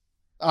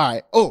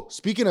right. Oh,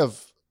 speaking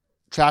of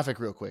traffic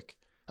real quick.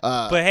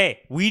 But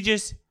hey,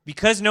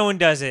 because no one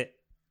does it,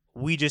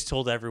 we just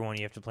told everyone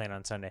you have to plan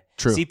on Sunday.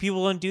 True. See,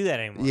 people don't do that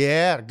anymore.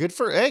 Yeah,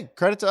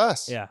 credit to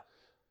us. Yeah.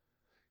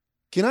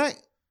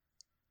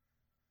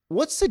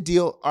 What's the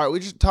deal? All right, we're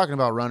just talking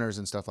about runners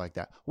and stuff like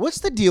that. What's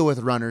the deal with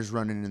runners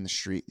running in the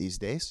street these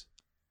days?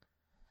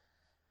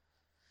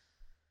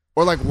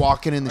 Or like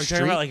walking in the Are you street?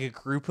 talking about like a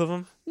group of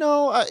them?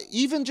 No,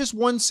 even just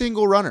one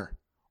single runner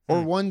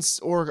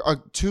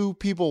or two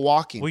people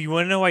walking. Well, you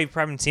want to know why you've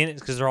probably been seeing it?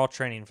 It's because they're all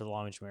training for the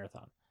Long Beach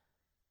Marathon.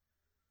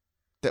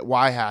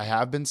 Why I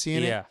have been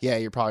seeing Yeah. it? Yeah,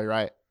 you're probably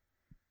right.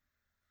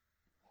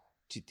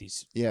 Dude,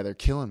 these Yeah, they're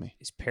killing me.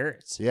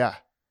 parrots. Yeah.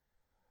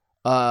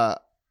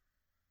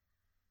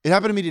 It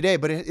happened to me today,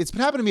 but it's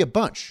been happening to me a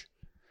bunch.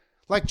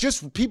 Like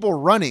just people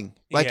running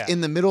like Yeah.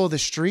 in the middle of the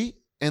street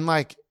and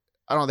like,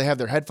 I don't know, they have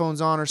their headphones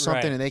on or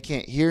something Right. and they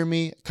can't hear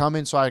me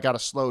coming. So I got to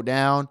slow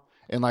down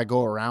and like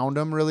go around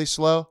them really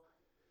slow.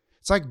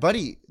 It's like,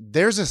 buddy,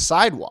 there's a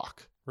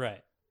sidewalk.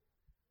 Right.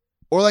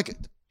 Or like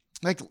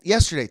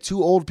yesterday,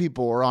 2 old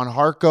people were on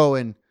Harco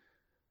and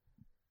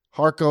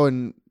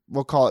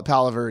we'll call it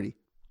Palo Verde.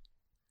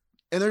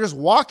 And they're just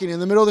walking in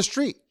the middle of the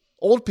street.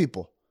 Old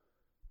people.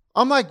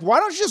 I'm like, why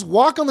don't you just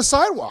walk on the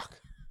sidewalk?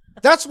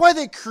 That's why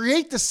they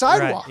create the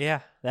sidewalk. Right. Yeah.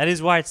 That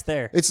is why it's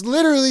there. It's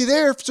literally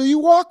there so you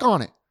walk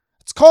on it.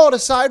 It's called a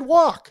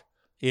sidewalk.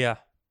 Yeah.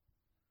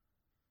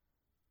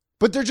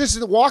 But they're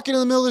just walking in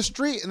the middle of the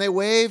street and they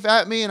wave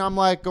at me and I'm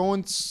like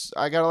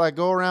I got to like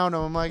go around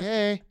them. I'm like,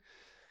 hey,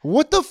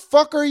 what the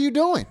fuck are you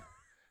doing?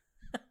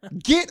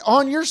 Get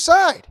on your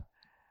side.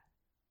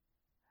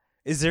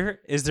 Is there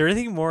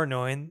anything more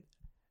annoying?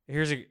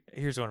 Here's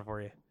one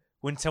for you.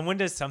 When someone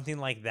does something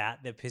like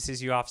that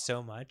pisses you off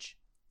so much,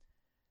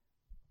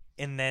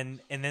 and then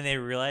they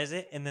realize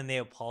it and then they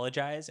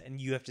apologize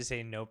and you have to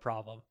say no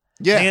problem.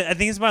 Yeah. I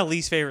think it's my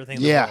least favorite thing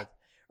in the world.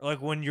 Or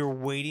like when you're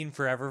waiting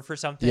forever for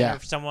something or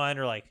for someone,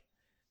 or like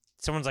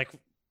someone's like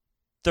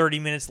 30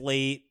 minutes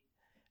late.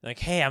 Like,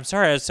 hey, I'm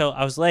sorry,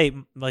 I was late.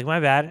 Like,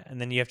 my bad.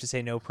 And then you have to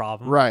say no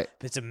problem. Right.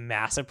 But it's a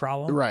massive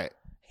problem. Right.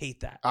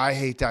 Hate that. I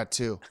hate that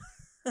too.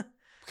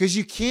 Because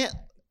you can't.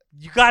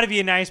 You got to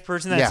be a nice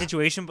person in that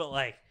situation, but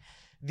like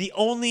the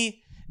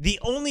only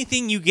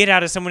thing you get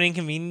out of someone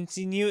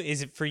inconveniencing you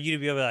is for you to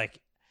be able to like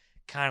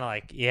kind of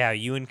like, yeah,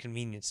 you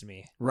inconvenienced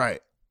me.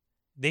 Right.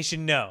 They should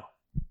know.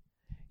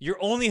 Your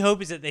only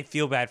hope is that they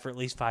feel bad for at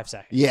least 5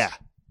 seconds. Yeah.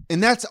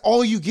 And that's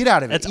all you get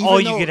out of it. That's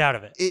all you get out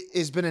of it. It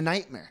has been a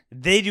nightmare.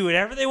 They do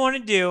whatever they want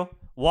to do,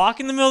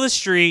 walk in the middle of the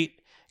street,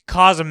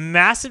 cause a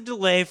massive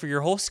delay for your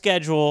whole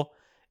schedule,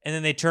 and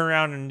then they turn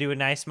around and do a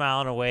nice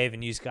smile and a wave,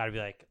 and you just got to be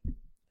like,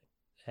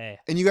 hey.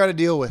 And you got to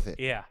deal with it.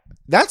 Yeah.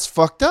 That's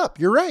fucked up.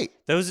 You're right.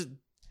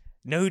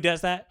 Know who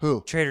does that?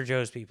 Who? Trader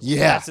Joe's people.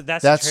 Yeah.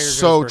 That's Trader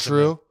so Joe's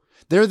true.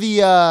 They're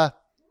the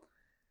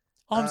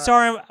I'm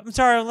sorry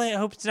I'm late. I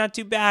hope it's not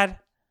too bad.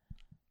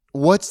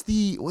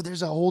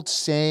 There's an old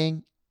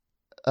saying.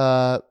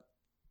 There's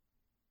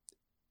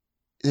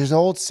an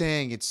old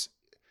saying. It's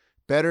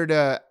better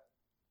to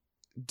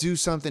do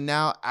something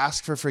now,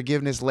 ask for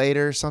forgiveness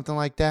later, something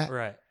like that.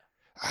 Right.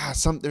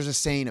 There's a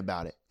saying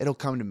about it. It'll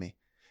come to me.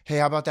 Hey,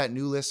 how about that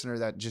new listener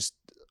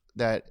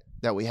that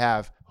we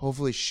have?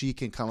 Hopefully she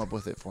can come up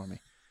with it for me.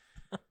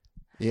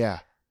 Yeah.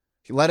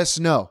 Let us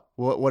know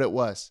what it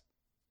was.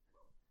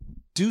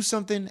 Do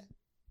something,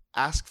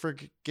 ask for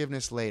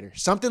forgiveness later.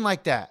 Something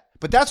like that.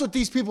 But that's what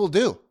these people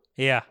do.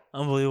 Yeah,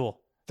 unbelievable.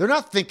 They're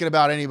not thinking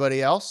about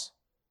anybody else.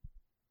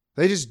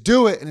 They just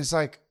do it, and it's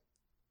like,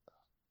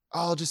 oh,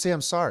 I'll just say I'm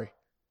sorry.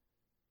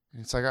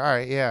 And it's like, all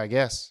right, yeah, I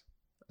guess.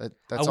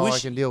 That's all I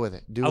can deal with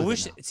it.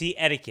 See,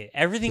 etiquette.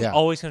 Everything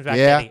always comes back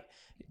to etiquette.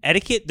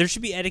 Etiquette, there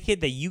should be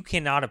etiquette that you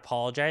cannot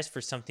apologize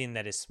for something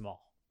that is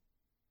small.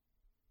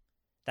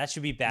 That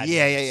should be bad.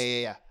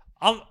 Yeah.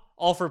 I'm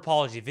all for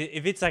apology.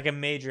 If it's like a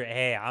major,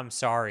 hey, I'm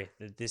sorry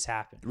that this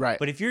happened. Right.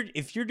 But if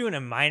you're doing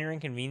a minor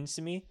inconvenience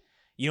to me,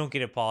 you don't get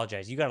to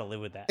apologize. You got to live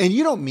with that. And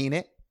you don't mean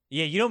it.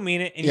 Yeah, you don't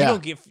mean it, and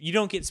you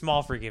don't get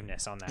small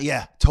forgiveness on that.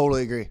 Yeah,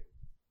 totally agree.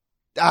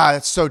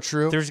 That's so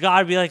true. There's got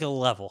to be like a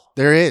level.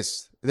 There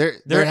is.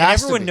 There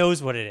has everyone to be.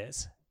 knows what it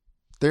is.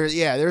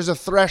 There's a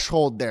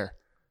threshold there.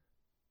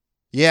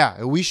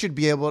 Yeah, we should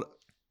be able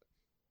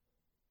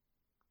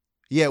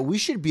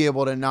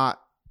to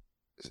not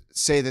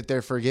say that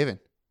they're forgiven.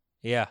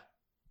 Yeah.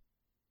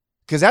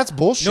 Because that's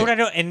bullshit. No, I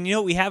don't. And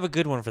we have a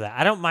good one for that.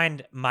 I don't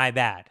mind my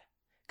bad.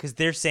 Because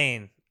they're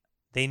saying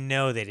they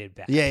know they did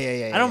bad.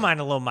 Yeah. I don't mind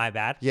a little my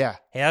bad. Yeah.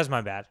 Hey, that was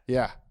my bad.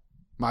 Yeah.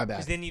 My bad.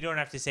 Because then you don't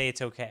have to say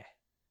it's okay.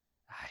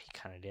 You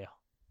kind of do.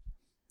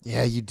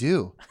 Yeah, you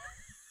do.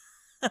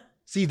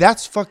 See,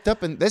 that's fucked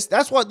up, and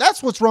that's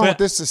what's wrong with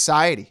this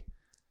society.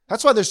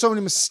 That's why there's so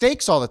many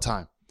mistakes all the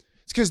time.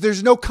 It's because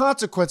there's no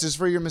consequences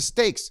for your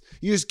mistakes.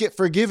 You just get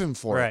forgiven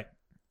for it. Right.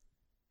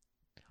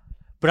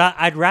 But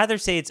I'd rather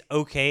say it's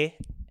okay,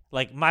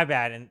 like my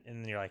bad,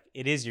 and you're like,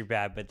 it is your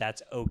bad, but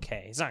that's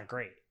okay. It's not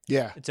great.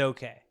 Yeah. It's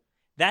okay.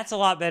 That's a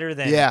lot better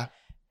than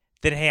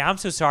hey, I'm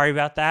so sorry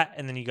about that,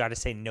 and then you got to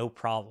say no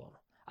problem.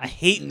 I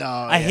hate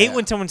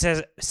when someone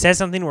says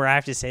something where I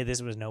have to say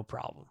this was no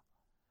problem.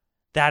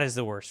 That is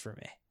the worst for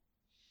me.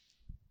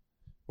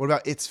 What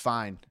about it's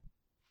fine?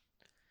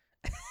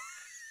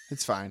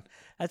 It's fine.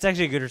 That's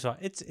actually a good response.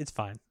 It's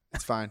fine.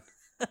 It's fine.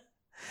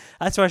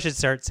 That's what I should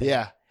start saying.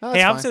 Yeah. No,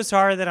 hey, I'm fine. so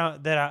sorry that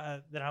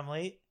I'm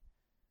late.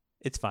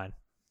 It's fine.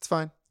 It's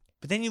fine.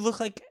 But then you look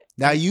like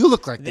now you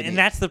look like and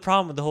that's the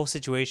problem with the whole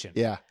situation.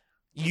 Yeah.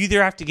 You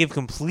either have to give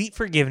complete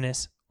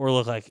forgiveness or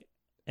look like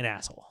an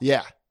asshole.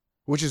 Yeah.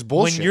 Which is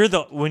bullshit.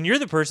 When you're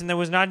the person that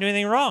was not doing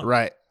anything wrong.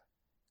 Right.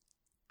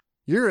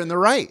 You're in the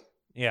right.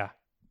 Yeah.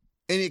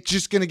 And it's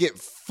just going to get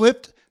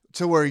flipped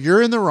to where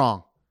you're in the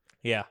wrong.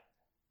 Yeah.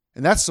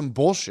 And that's some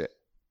bullshit.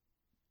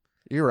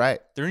 You're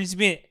right. There needs to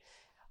be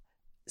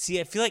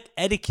I feel like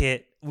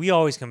etiquette, we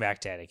always come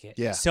back to etiquette.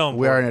 Yeah. So important.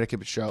 We are an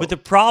etiquette show. But the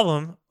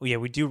problem,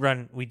 we do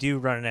run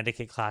an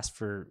etiquette class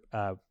for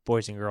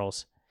boys and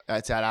girls.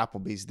 It's at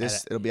Applebee's.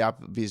 It'll be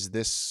Applebee's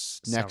this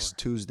next Summer.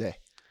 Tuesday.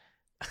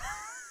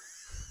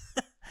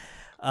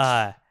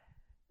 The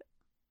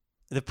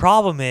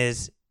problem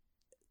is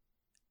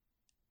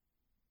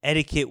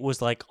etiquette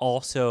was like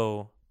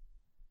also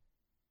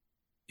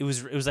it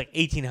was like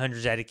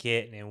 1800s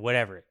etiquette and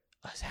whatever.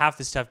 Half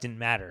the stuff didn't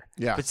matter.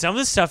 Yeah. But some of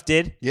the stuff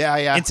did. Yeah.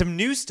 And some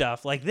new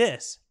stuff like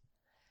this.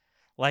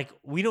 Like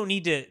we don't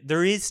need to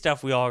there is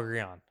stuff we all agree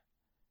on.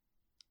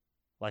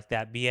 Like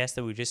that BS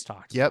that we just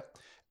talked about. Yep.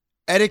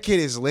 Etiquette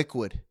is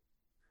liquid.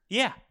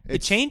 Yeah,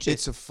 it changes.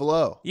 It's a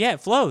flow. Yeah, it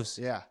flows.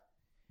 Yeah.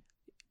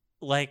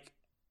 Like,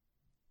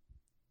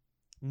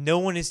 no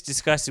one is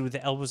disgusted with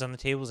the elbows on the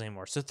tables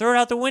anymore. So throw it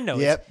out the window.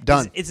 Yep,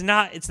 done. It's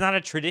not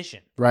a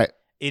tradition. Right.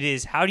 It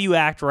is, how do you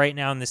act right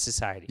now in this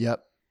society?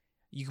 Yep.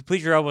 You can put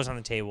your elbows on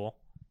the table,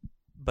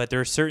 but there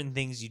are certain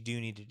things you do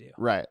need to do.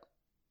 Right.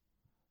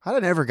 I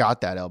never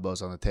got that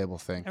elbows on the table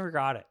thing. Never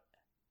got it.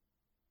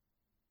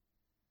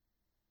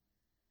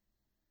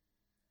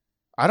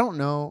 I don't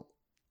know.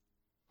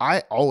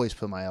 I always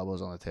put my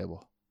elbows on the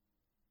table.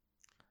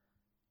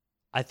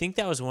 I think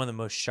that was one of the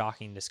most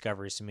shocking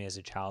discoveries to me as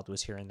a child,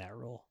 was hearing that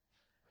rule.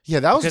 Yeah,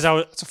 Because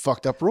that's a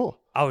fucked up rule.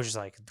 I was just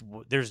like,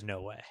 there's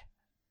no way.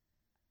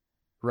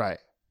 Right.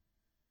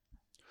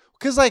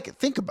 Because, like,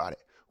 think about it.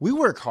 We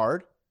work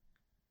hard,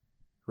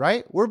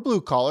 right? We're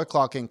blue collar,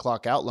 clock in,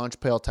 clock out, lunch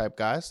pail type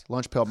guys,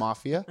 lunch pail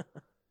mafia.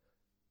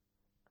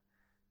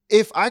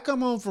 If I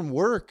come home from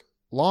work,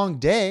 long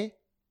day,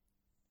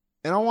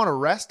 and I want to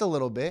rest a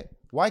little bit,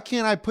 why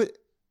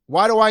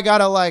do I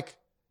gotta, like,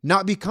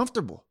 not be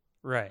comfortable?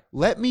 Right.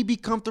 Let me be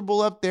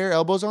comfortable up there,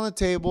 elbows on the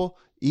table,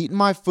 eating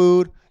my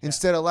food,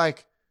 instead of,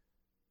 like,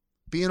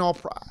 being all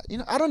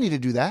I don't need to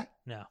do that.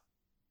 No.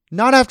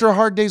 Not after a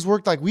hard day's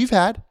work like we've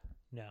had.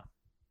 No.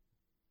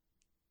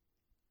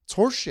 It's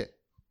horseshit.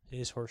 It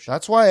is horseshit.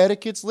 That's why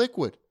etiquette's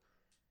liquid.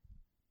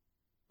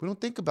 We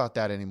don't think about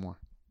that anymore.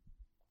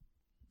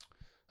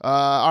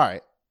 All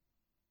right.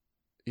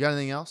 You got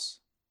anything else?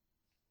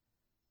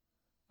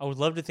 I would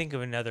love to think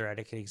of another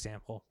etiquette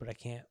example, but I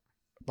can't.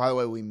 By the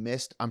way,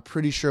 I'm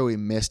pretty sure we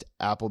missed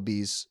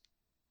Applebee's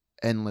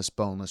endless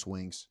boneless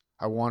wings.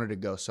 I wanted to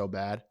go so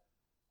bad.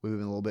 We've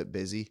been a little bit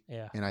busy.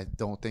 Yeah. And I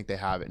don't think they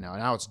have it now.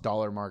 Now it's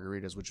dollar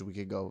margaritas, which we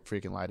could go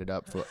freaking light it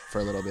up for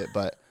a little bit.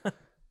 But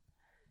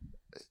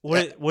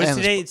what's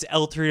today? It's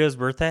El Torito's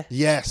birthday?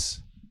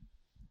 Yes.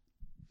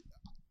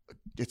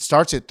 It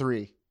starts at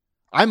 3.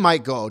 I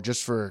might go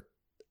just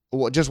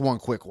one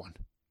quick one.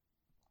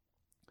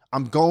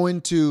 I'm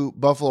going to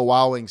Buffalo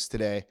Wild Wings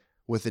today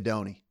with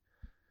Adoni.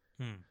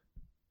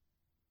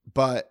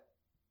 But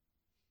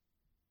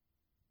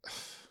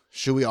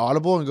should we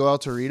audible and go El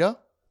Torito?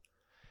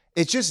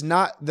 It's just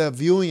not, the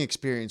viewing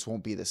experience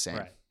won't be the same.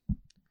 Right.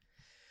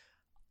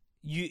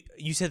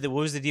 You said that,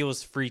 what was the deal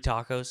with free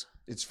tacos?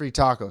 It's free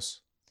tacos.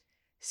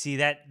 See,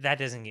 that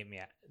doesn't get me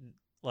at,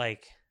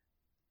 like,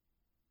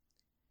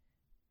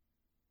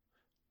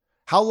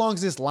 how long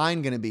is this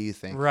line going to be, you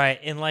think? right.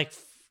 And like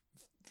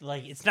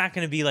it's not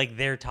going to be like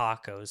their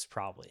tacos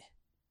probably.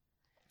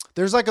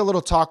 There's like a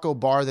little taco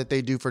bar that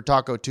they do for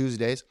Taco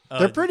Tuesdays.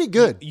 They're pretty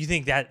good. You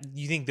think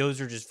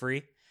those are just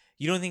free?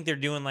 You don't think they're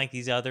doing like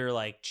these other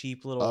like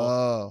cheap little?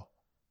 Oh,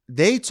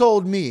 they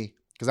told me,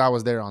 because I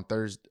was there on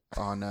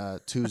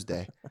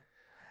Tuesday.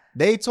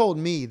 They told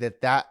me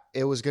that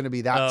it was going to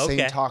be that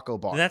same taco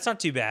bar. Then that's not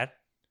too bad.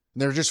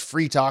 They're just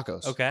free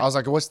tacos. Okay. I was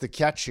like, what's the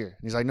catch here?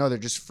 And he's like, no, they're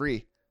just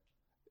free.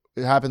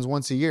 It happens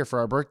once a year for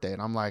our birthday.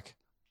 And I'm like,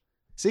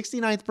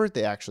 69th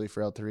birthday actually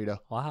for El Torito.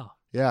 Wow.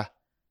 Yeah.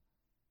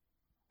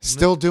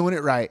 Still doing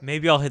it right.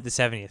 Maybe I'll hit the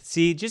 70th.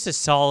 See, just a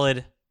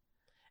solid.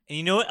 And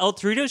you know what? El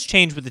Torito's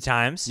changed with the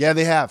times. Yeah,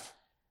 they have.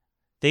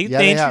 They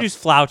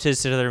introduced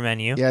flautas to their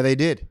menu. Yeah, they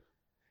did.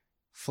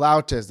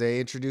 Flautas. They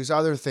introduce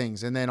other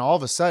things. And then all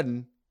of a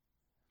sudden,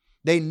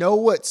 they know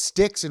what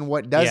sticks and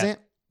what doesn't.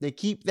 Yeah. They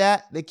keep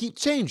that. They keep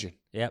changing.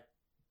 Yep.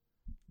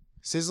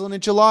 Sizzling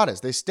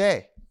enchiladas. They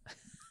stay.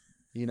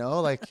 You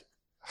know, like,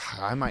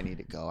 I might need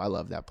to go. I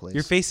love that place.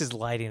 Your face is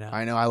lighting up.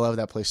 I know. I love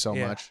that place so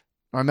Yeah. much.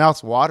 My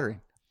mouth's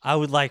watering. I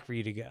would like for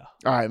you to go.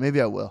 All right, maybe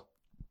I will.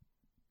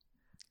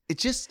 It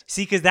just...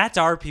 See, because that's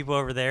our people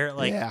over there.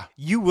 Like, Yeah.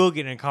 you will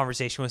get in a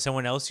conversation with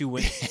someone else who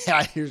went.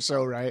 Yeah, you're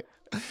so right.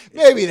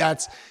 Maybe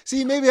that's...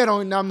 See, maybe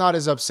I'm not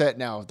as upset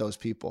now with those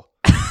people.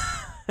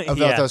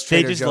 About those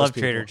Trader they just Joe's love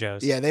people. Trader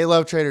Joe's. Yeah, they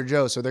love Trader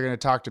Joe's, so they're going to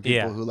talk to people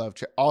Yeah. who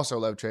also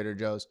love Trader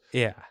Joe's.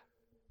 Yeah.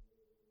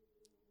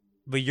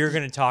 But you're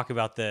going to talk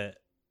about the...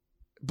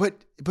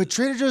 But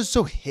Trader Joe's is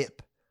so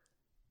hip.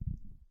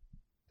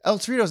 El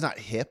Torito's not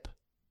hip.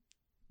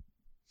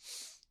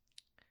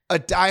 A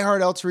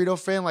diehard El Torito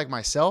fan like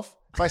myself,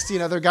 if I see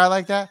another guy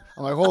like that,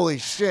 I'm like, holy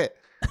shit,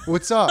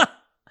 what's up?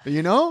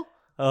 You know?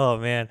 Oh,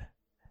 man.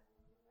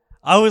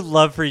 I would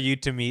love for you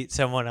to meet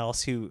someone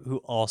else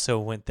who also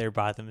went there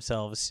by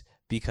themselves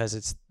because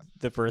it's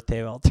the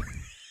birthday of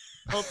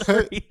El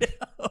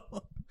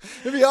Torito.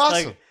 It'd be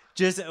awesome. Like,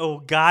 just a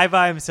guy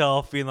by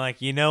himself being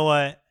like, you know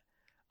what?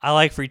 I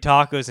like free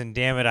tacos, and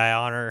damn it, I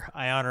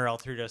honor El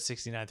Torito's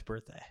 69th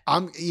birthday.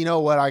 You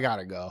know what? I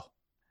gotta go.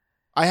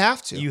 I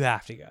have to. You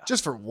have to go.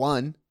 Just for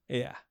one.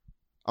 Yeah.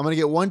 I'm gonna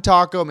get one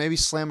taco, maybe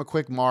slam a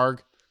quick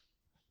marg.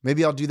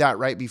 Maybe I'll do that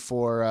right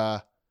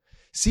before.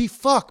 See,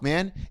 fuck,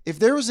 man. If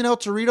there was an El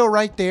Torito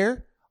right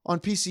there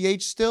on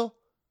PCH still,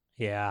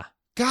 Yeah.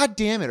 God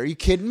damn it. Are you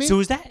kidding me?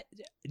 So do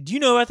you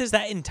know about this?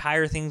 That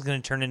entire thing's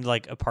going to turn into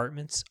like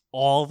apartments?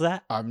 All of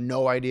that? I have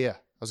no idea.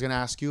 I was going to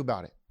ask you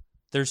about it.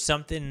 There's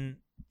something,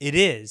 that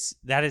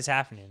is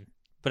happening.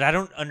 But I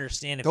don't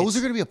understand if Those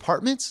are going to be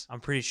apartments? I'm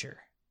pretty sure.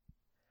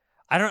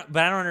 I don't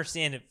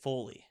understand it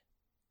fully.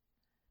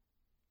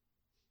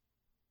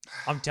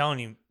 I'm telling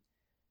you,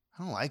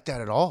 I don't like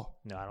that at all.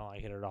 no, I don't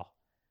like it at all.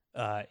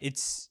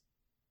 It's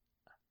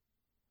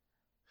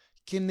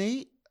Can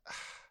they?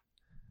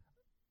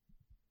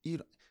 You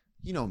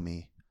know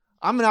me.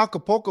 I'm an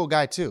Acapulco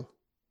guy too.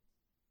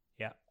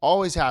 yeah,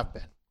 Always have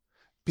been.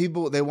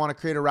 People, they want to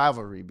create a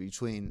rivalry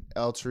between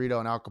El Torito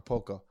and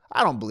Acapulco.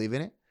 I don't believe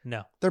in it.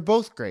 no, They're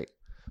both great.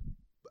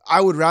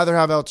 I would rather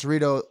have El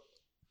Torito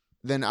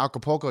than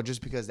Acapulco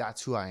just because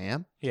that's who I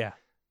am. yeah.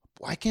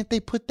 Why can't they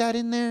put that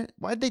in there?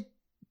 Why do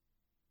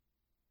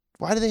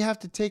they have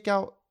to take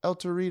out El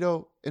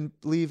Torito and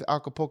leave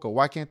Acapulco?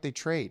 Why can't they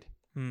trade?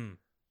 You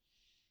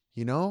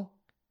know?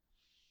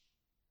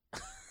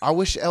 I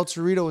wish El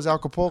Torito was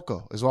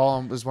Acapulco is what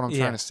I'm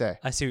trying to say.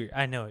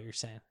 I know what you're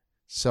saying.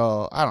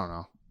 So, I don't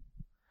know.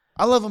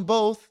 I love them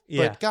both,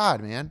 Yeah. but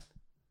God, man.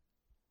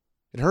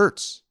 It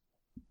hurts.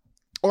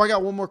 Oh, I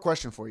got one more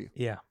question for you.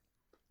 Yeah,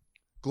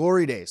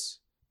 Glory Days,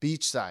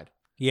 beachside.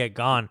 yeah.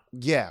 Gone.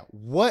 Yeah.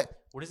 What?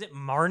 What is it?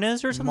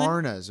 Marna's or something?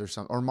 Marna's or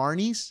something. Or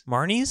Marnie's?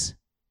 Marnie's?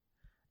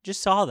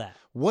 Just saw that.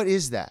 What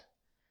is that?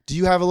 Do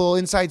you have a little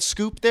inside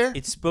scoop there?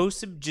 It's supposed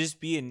to just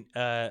be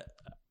a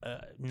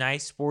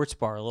nice sports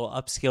bar, a little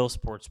upscale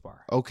sports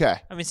bar. Okay.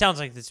 I mean, it sounds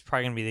like it's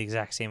probably going to be the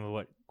exact same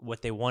of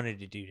what they wanted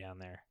to do down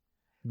there.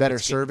 Better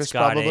It's service,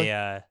 got probably?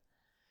 yeah,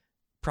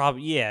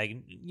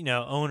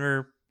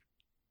 owner.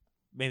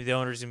 Maybe the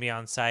owner's going to be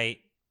on site.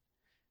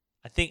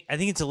 I think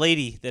it's a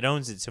lady that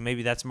owns it, so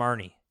maybe that's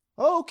Marnie.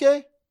 Oh,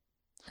 okay.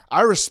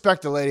 I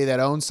respect a lady that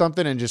owns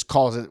something and just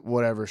calls it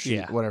whatever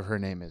Yeah. whatever her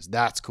name is.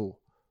 That's cool.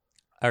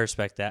 I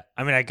respect that.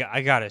 I mean, I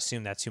got to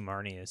assume that's who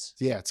Marnie is.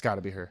 Yeah, it's got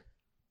to be her.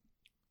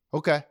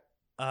 Okay.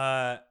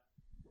 I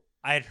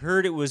had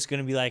heard it was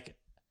going to be like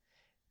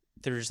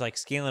they're just like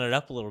scaling it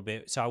up a little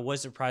bit. So I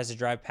was surprised to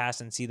drive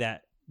past and see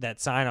that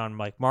sign on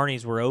like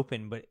Marnie's were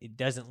open, but it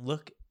doesn't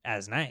look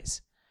as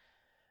nice.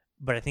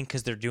 But I think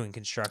because they're doing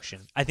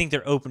construction, I think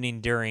they're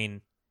opening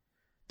during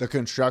The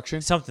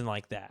construction? something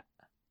like that.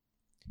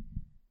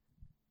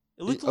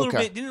 It looked a little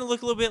Okay. bit. Didn't it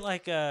look a little bit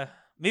like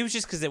maybe it's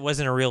just because it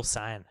wasn't a real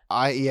sign.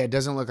 Yeah, it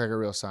doesn't look like a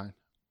real sign.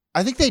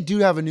 I think they do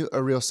have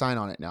a real sign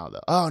on it now, though.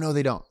 Oh, no,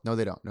 they don't. No,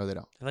 they don't.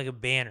 Like a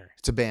banner.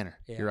 It's a banner.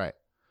 Yeah. You're right.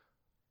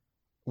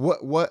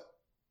 What?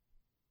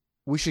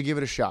 We should give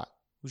it a shot.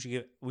 We should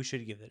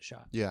give it a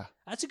shot. Yeah.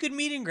 That's a good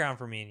meeting ground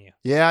for me and you.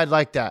 Yeah, I'd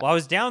like that. While I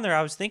was down there,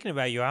 I was thinking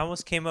about you. I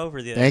almost came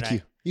over the other Thank night.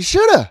 you. You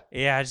should have.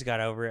 Yeah, I just got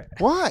over it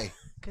Why?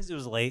 because it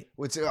was late.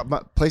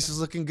 My place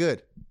is looking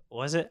good.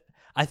 Was it?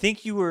 I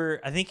think it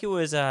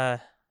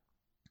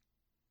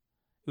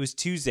was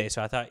Tuesday,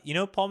 so I thought,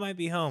 Paul might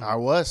be home. I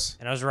was.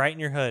 And I was right in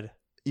your hood.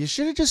 You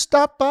should have just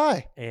stopped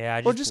by. Yeah,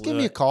 I Or just give blew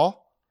me a it.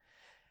 call.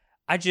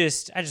 I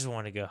just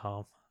wanted to go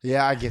home.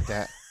 Yeah, I get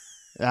that.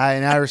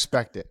 And I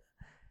respect it.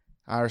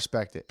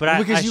 But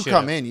because I you should've.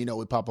 come in,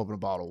 we pop open a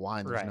bottle of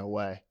wine. There's Right. no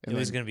way. It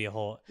was going to be a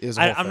whole. It was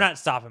a whole I'm thing. not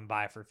stopping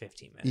by for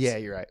 15 minutes. Yeah,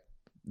 you're right.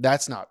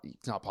 It's not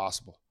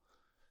possible.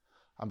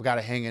 I've got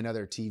to hang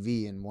another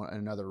TV in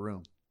another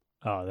room.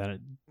 Oh,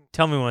 then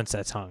tell me once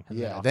that's hung. and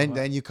Yeah, I'll then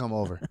come up. you come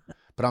over.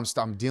 But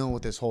I'm dealing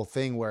with this whole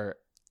thing where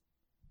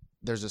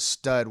there's a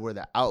stud where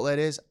the outlet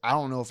is. I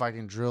don't know if I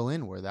can drill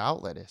in where the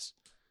outlet is.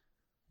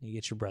 You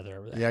get your brother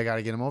over there. Yeah, I got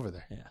to get him over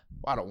there. Yeah.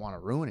 Well, I don't want to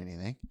ruin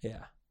anything.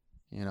 Yeah.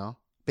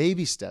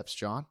 Baby steps,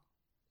 John.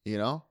 You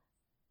don't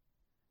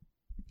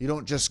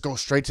just go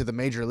straight to the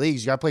major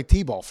leagues. You got to play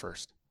T-ball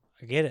first.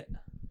 I get it.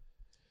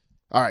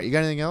 All right, you got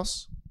anything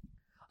else?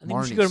 I think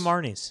we should go to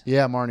Marnie's.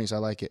 Yeah, Marnie's. I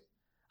like it.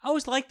 I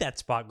always liked that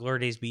spot, Glory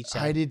Days Beach.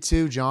 I did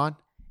too, John.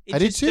 I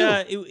did too.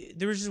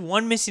 There was just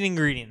one missing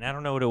ingredient. I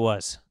don't know what it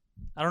was.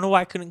 I don't know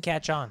why I couldn't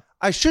catch on.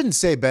 I shouldn't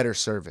say better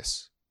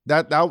service.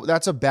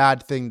 That's a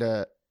bad thing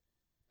to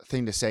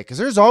say because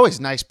there's always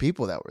nice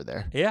people that were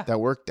there. Yeah. That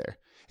worked there.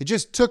 It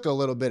just took a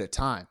little bit of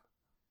time.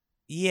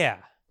 Yeah.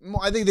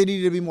 I think they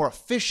needed to be more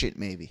efficient.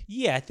 Maybe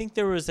Yeah, I think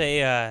there was a.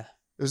 it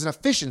was an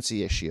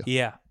efficiency issue.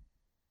 Yeah.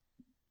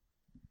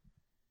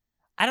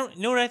 I don't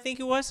know what I think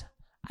it was.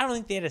 I don't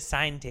think they had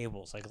assigned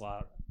tables like a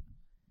lot.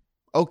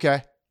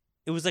 Okay.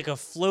 It was like a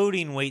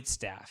floating wait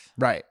staff.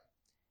 Right.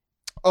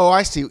 Oh,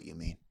 I see what you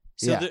mean.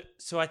 So yeah.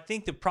 so I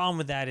think the problem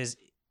with that is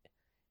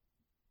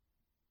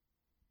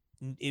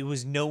it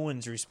was no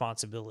one's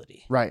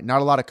responsibility. Right.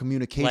 Not a lot of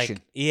communication.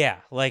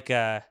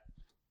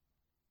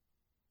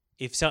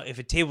 If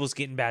a table's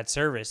getting bad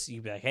service,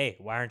 you'd be like, hey,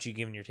 why aren't you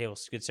giving your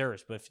tables good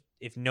service? But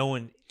if no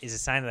one is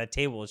assigned to that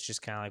table, it's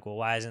just kind of like, well,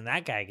 why isn't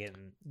that guy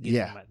getting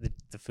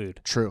the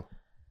food? True.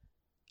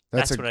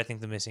 That's what I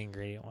think the missing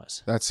ingredient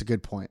was. That's a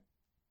good point.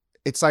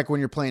 It's like when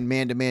you're playing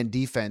man-to-man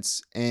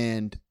defense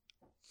and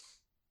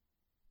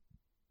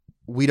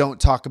we don't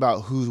talk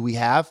about who we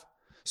have.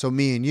 So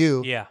me and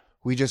you, Yeah.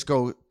 we just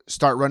go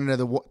start running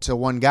to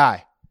one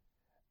guy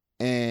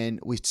and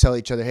we tell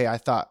each other, hey, I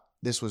thought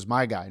this was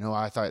my guy. No,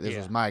 I thought this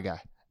was my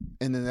guy.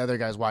 And then the other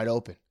guy's wide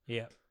open.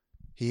 Yeah.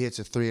 He hits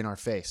a 3 in our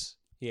face.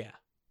 Yeah.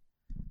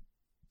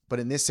 But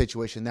in this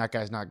situation, that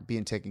guy's not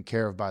being taken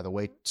care of by the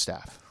wait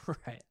staff.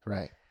 Right.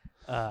 Right.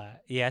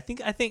 Yeah, I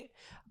think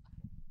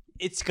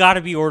it's got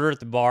to be ordered at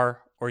the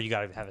bar or you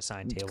got to have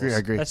assigned tables. I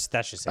agree. That's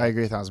just it. I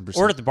agree 1,000%.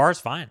 Order at the bar is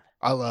fine.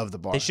 I love the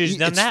bar. They should have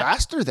done it's that.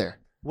 faster there.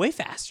 Way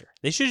faster.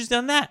 They should have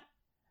done that.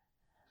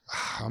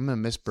 I'm gonna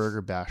miss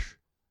Burger Bash.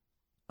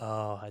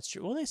 Oh, that's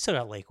true. Well, they still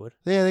got Lakewood.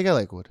 Yeah, they got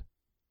Lakewood.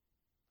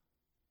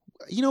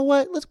 You know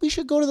what? We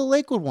should go to the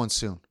Lakewood one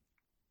soon.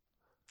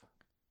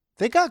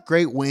 They got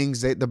great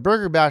wings. The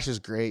Burger Bash is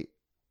great.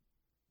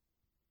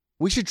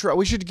 We should try.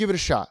 We should give it a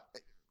shot.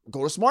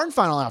 Go to Smartin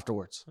Final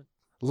afterwards.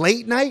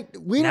 Late night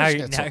wiener Now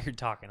schnitzel. you're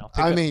talking.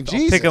 I'll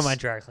Jesus. pick up my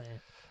dry cleaning.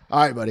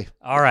 All right, buddy.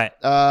 All right.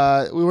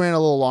 We ran a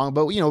little long,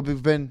 but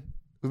we've been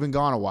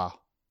gone a while.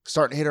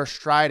 Starting to hit our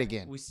stride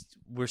again.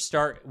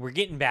 We're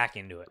getting back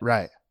into it.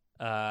 Right.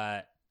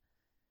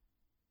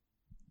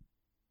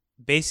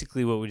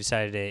 Basically, what we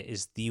decided today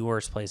is the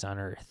worst place on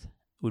earth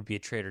would be a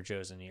Trader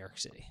Joe's in New York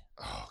City.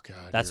 Oh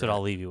God. That's what right.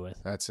 I'll leave you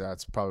with. That's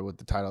probably what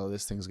the title of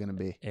this thing's gonna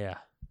be. Yeah.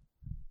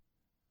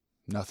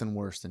 Nothing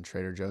worse than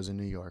Trader Joe's in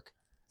New York.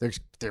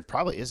 There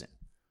probably isn't.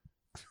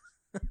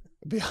 To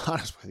be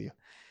honest with you.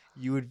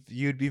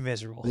 You'd be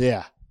miserable.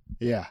 Yeah.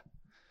 Yeah.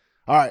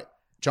 All right,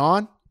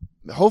 John.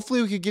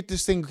 Hopefully we could get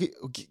this thing,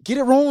 get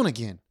it rolling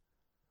again.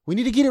 We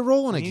need to get it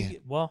rolling again.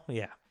 Well,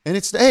 yeah. And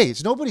it's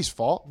nobody's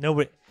fault.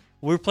 Nobody.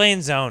 We're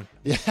playing zone.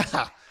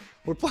 Yeah.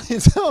 We're playing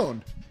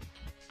zone.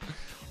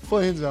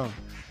 Playing zone.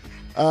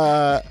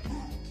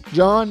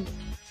 John,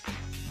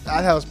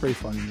 that was pretty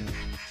funny, man.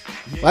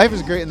 Life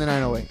is great in the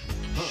 908.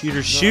 Shoot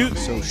or shoot.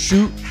 So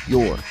shoot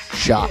your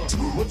shot.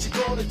 What you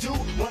gonna do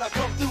when I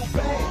come through,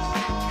 bang?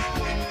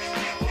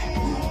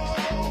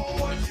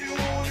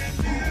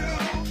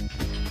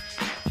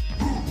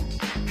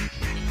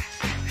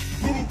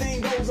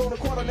 Anything goes on the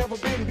court, I never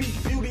been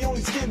beat. Beauty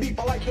only skin deep,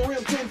 I like the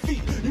rim 10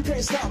 feet. You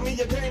can't stop me,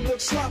 your game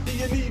looks sloppy.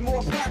 You need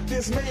more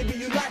practice, maybe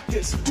you like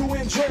this. To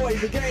enjoy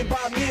the game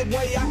by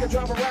midway, I can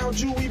drive around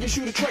you, even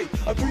shoot a trait.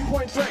 A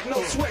 3-point threat,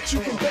 no sweat, you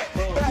can bet.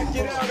 Back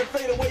it out and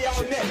fade away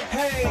all net.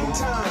 Hang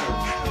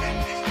time.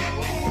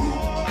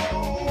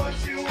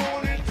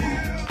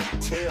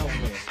 Tell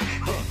me,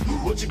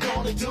 what you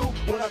gonna do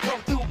when I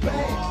come through,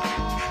 bang?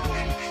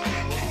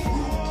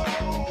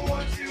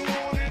 What you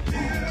wanna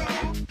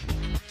do?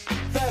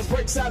 Fast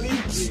breaks,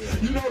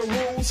 alley-oops, you know the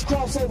rules.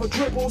 Crossover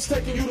dribbles,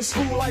 taking you to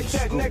school like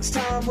that. Next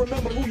time,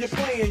 remember who you're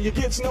playing. You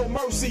get no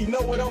mercy,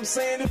 know what I'm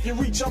saying? If you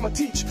reach, I'ma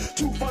teach.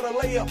 2 for the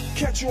layup,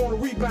 catch you on a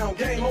rebound.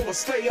 Game over,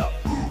 stay up.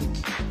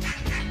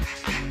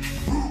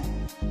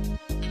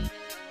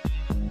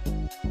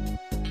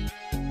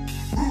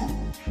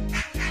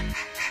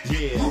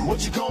 Yeah,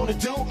 what you gonna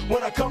do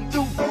when I come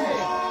through, bang?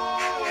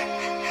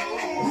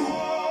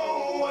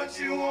 What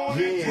you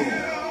wanna do?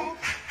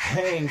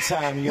 Hang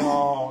time,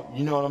 y'all.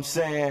 You know what I'm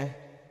saying?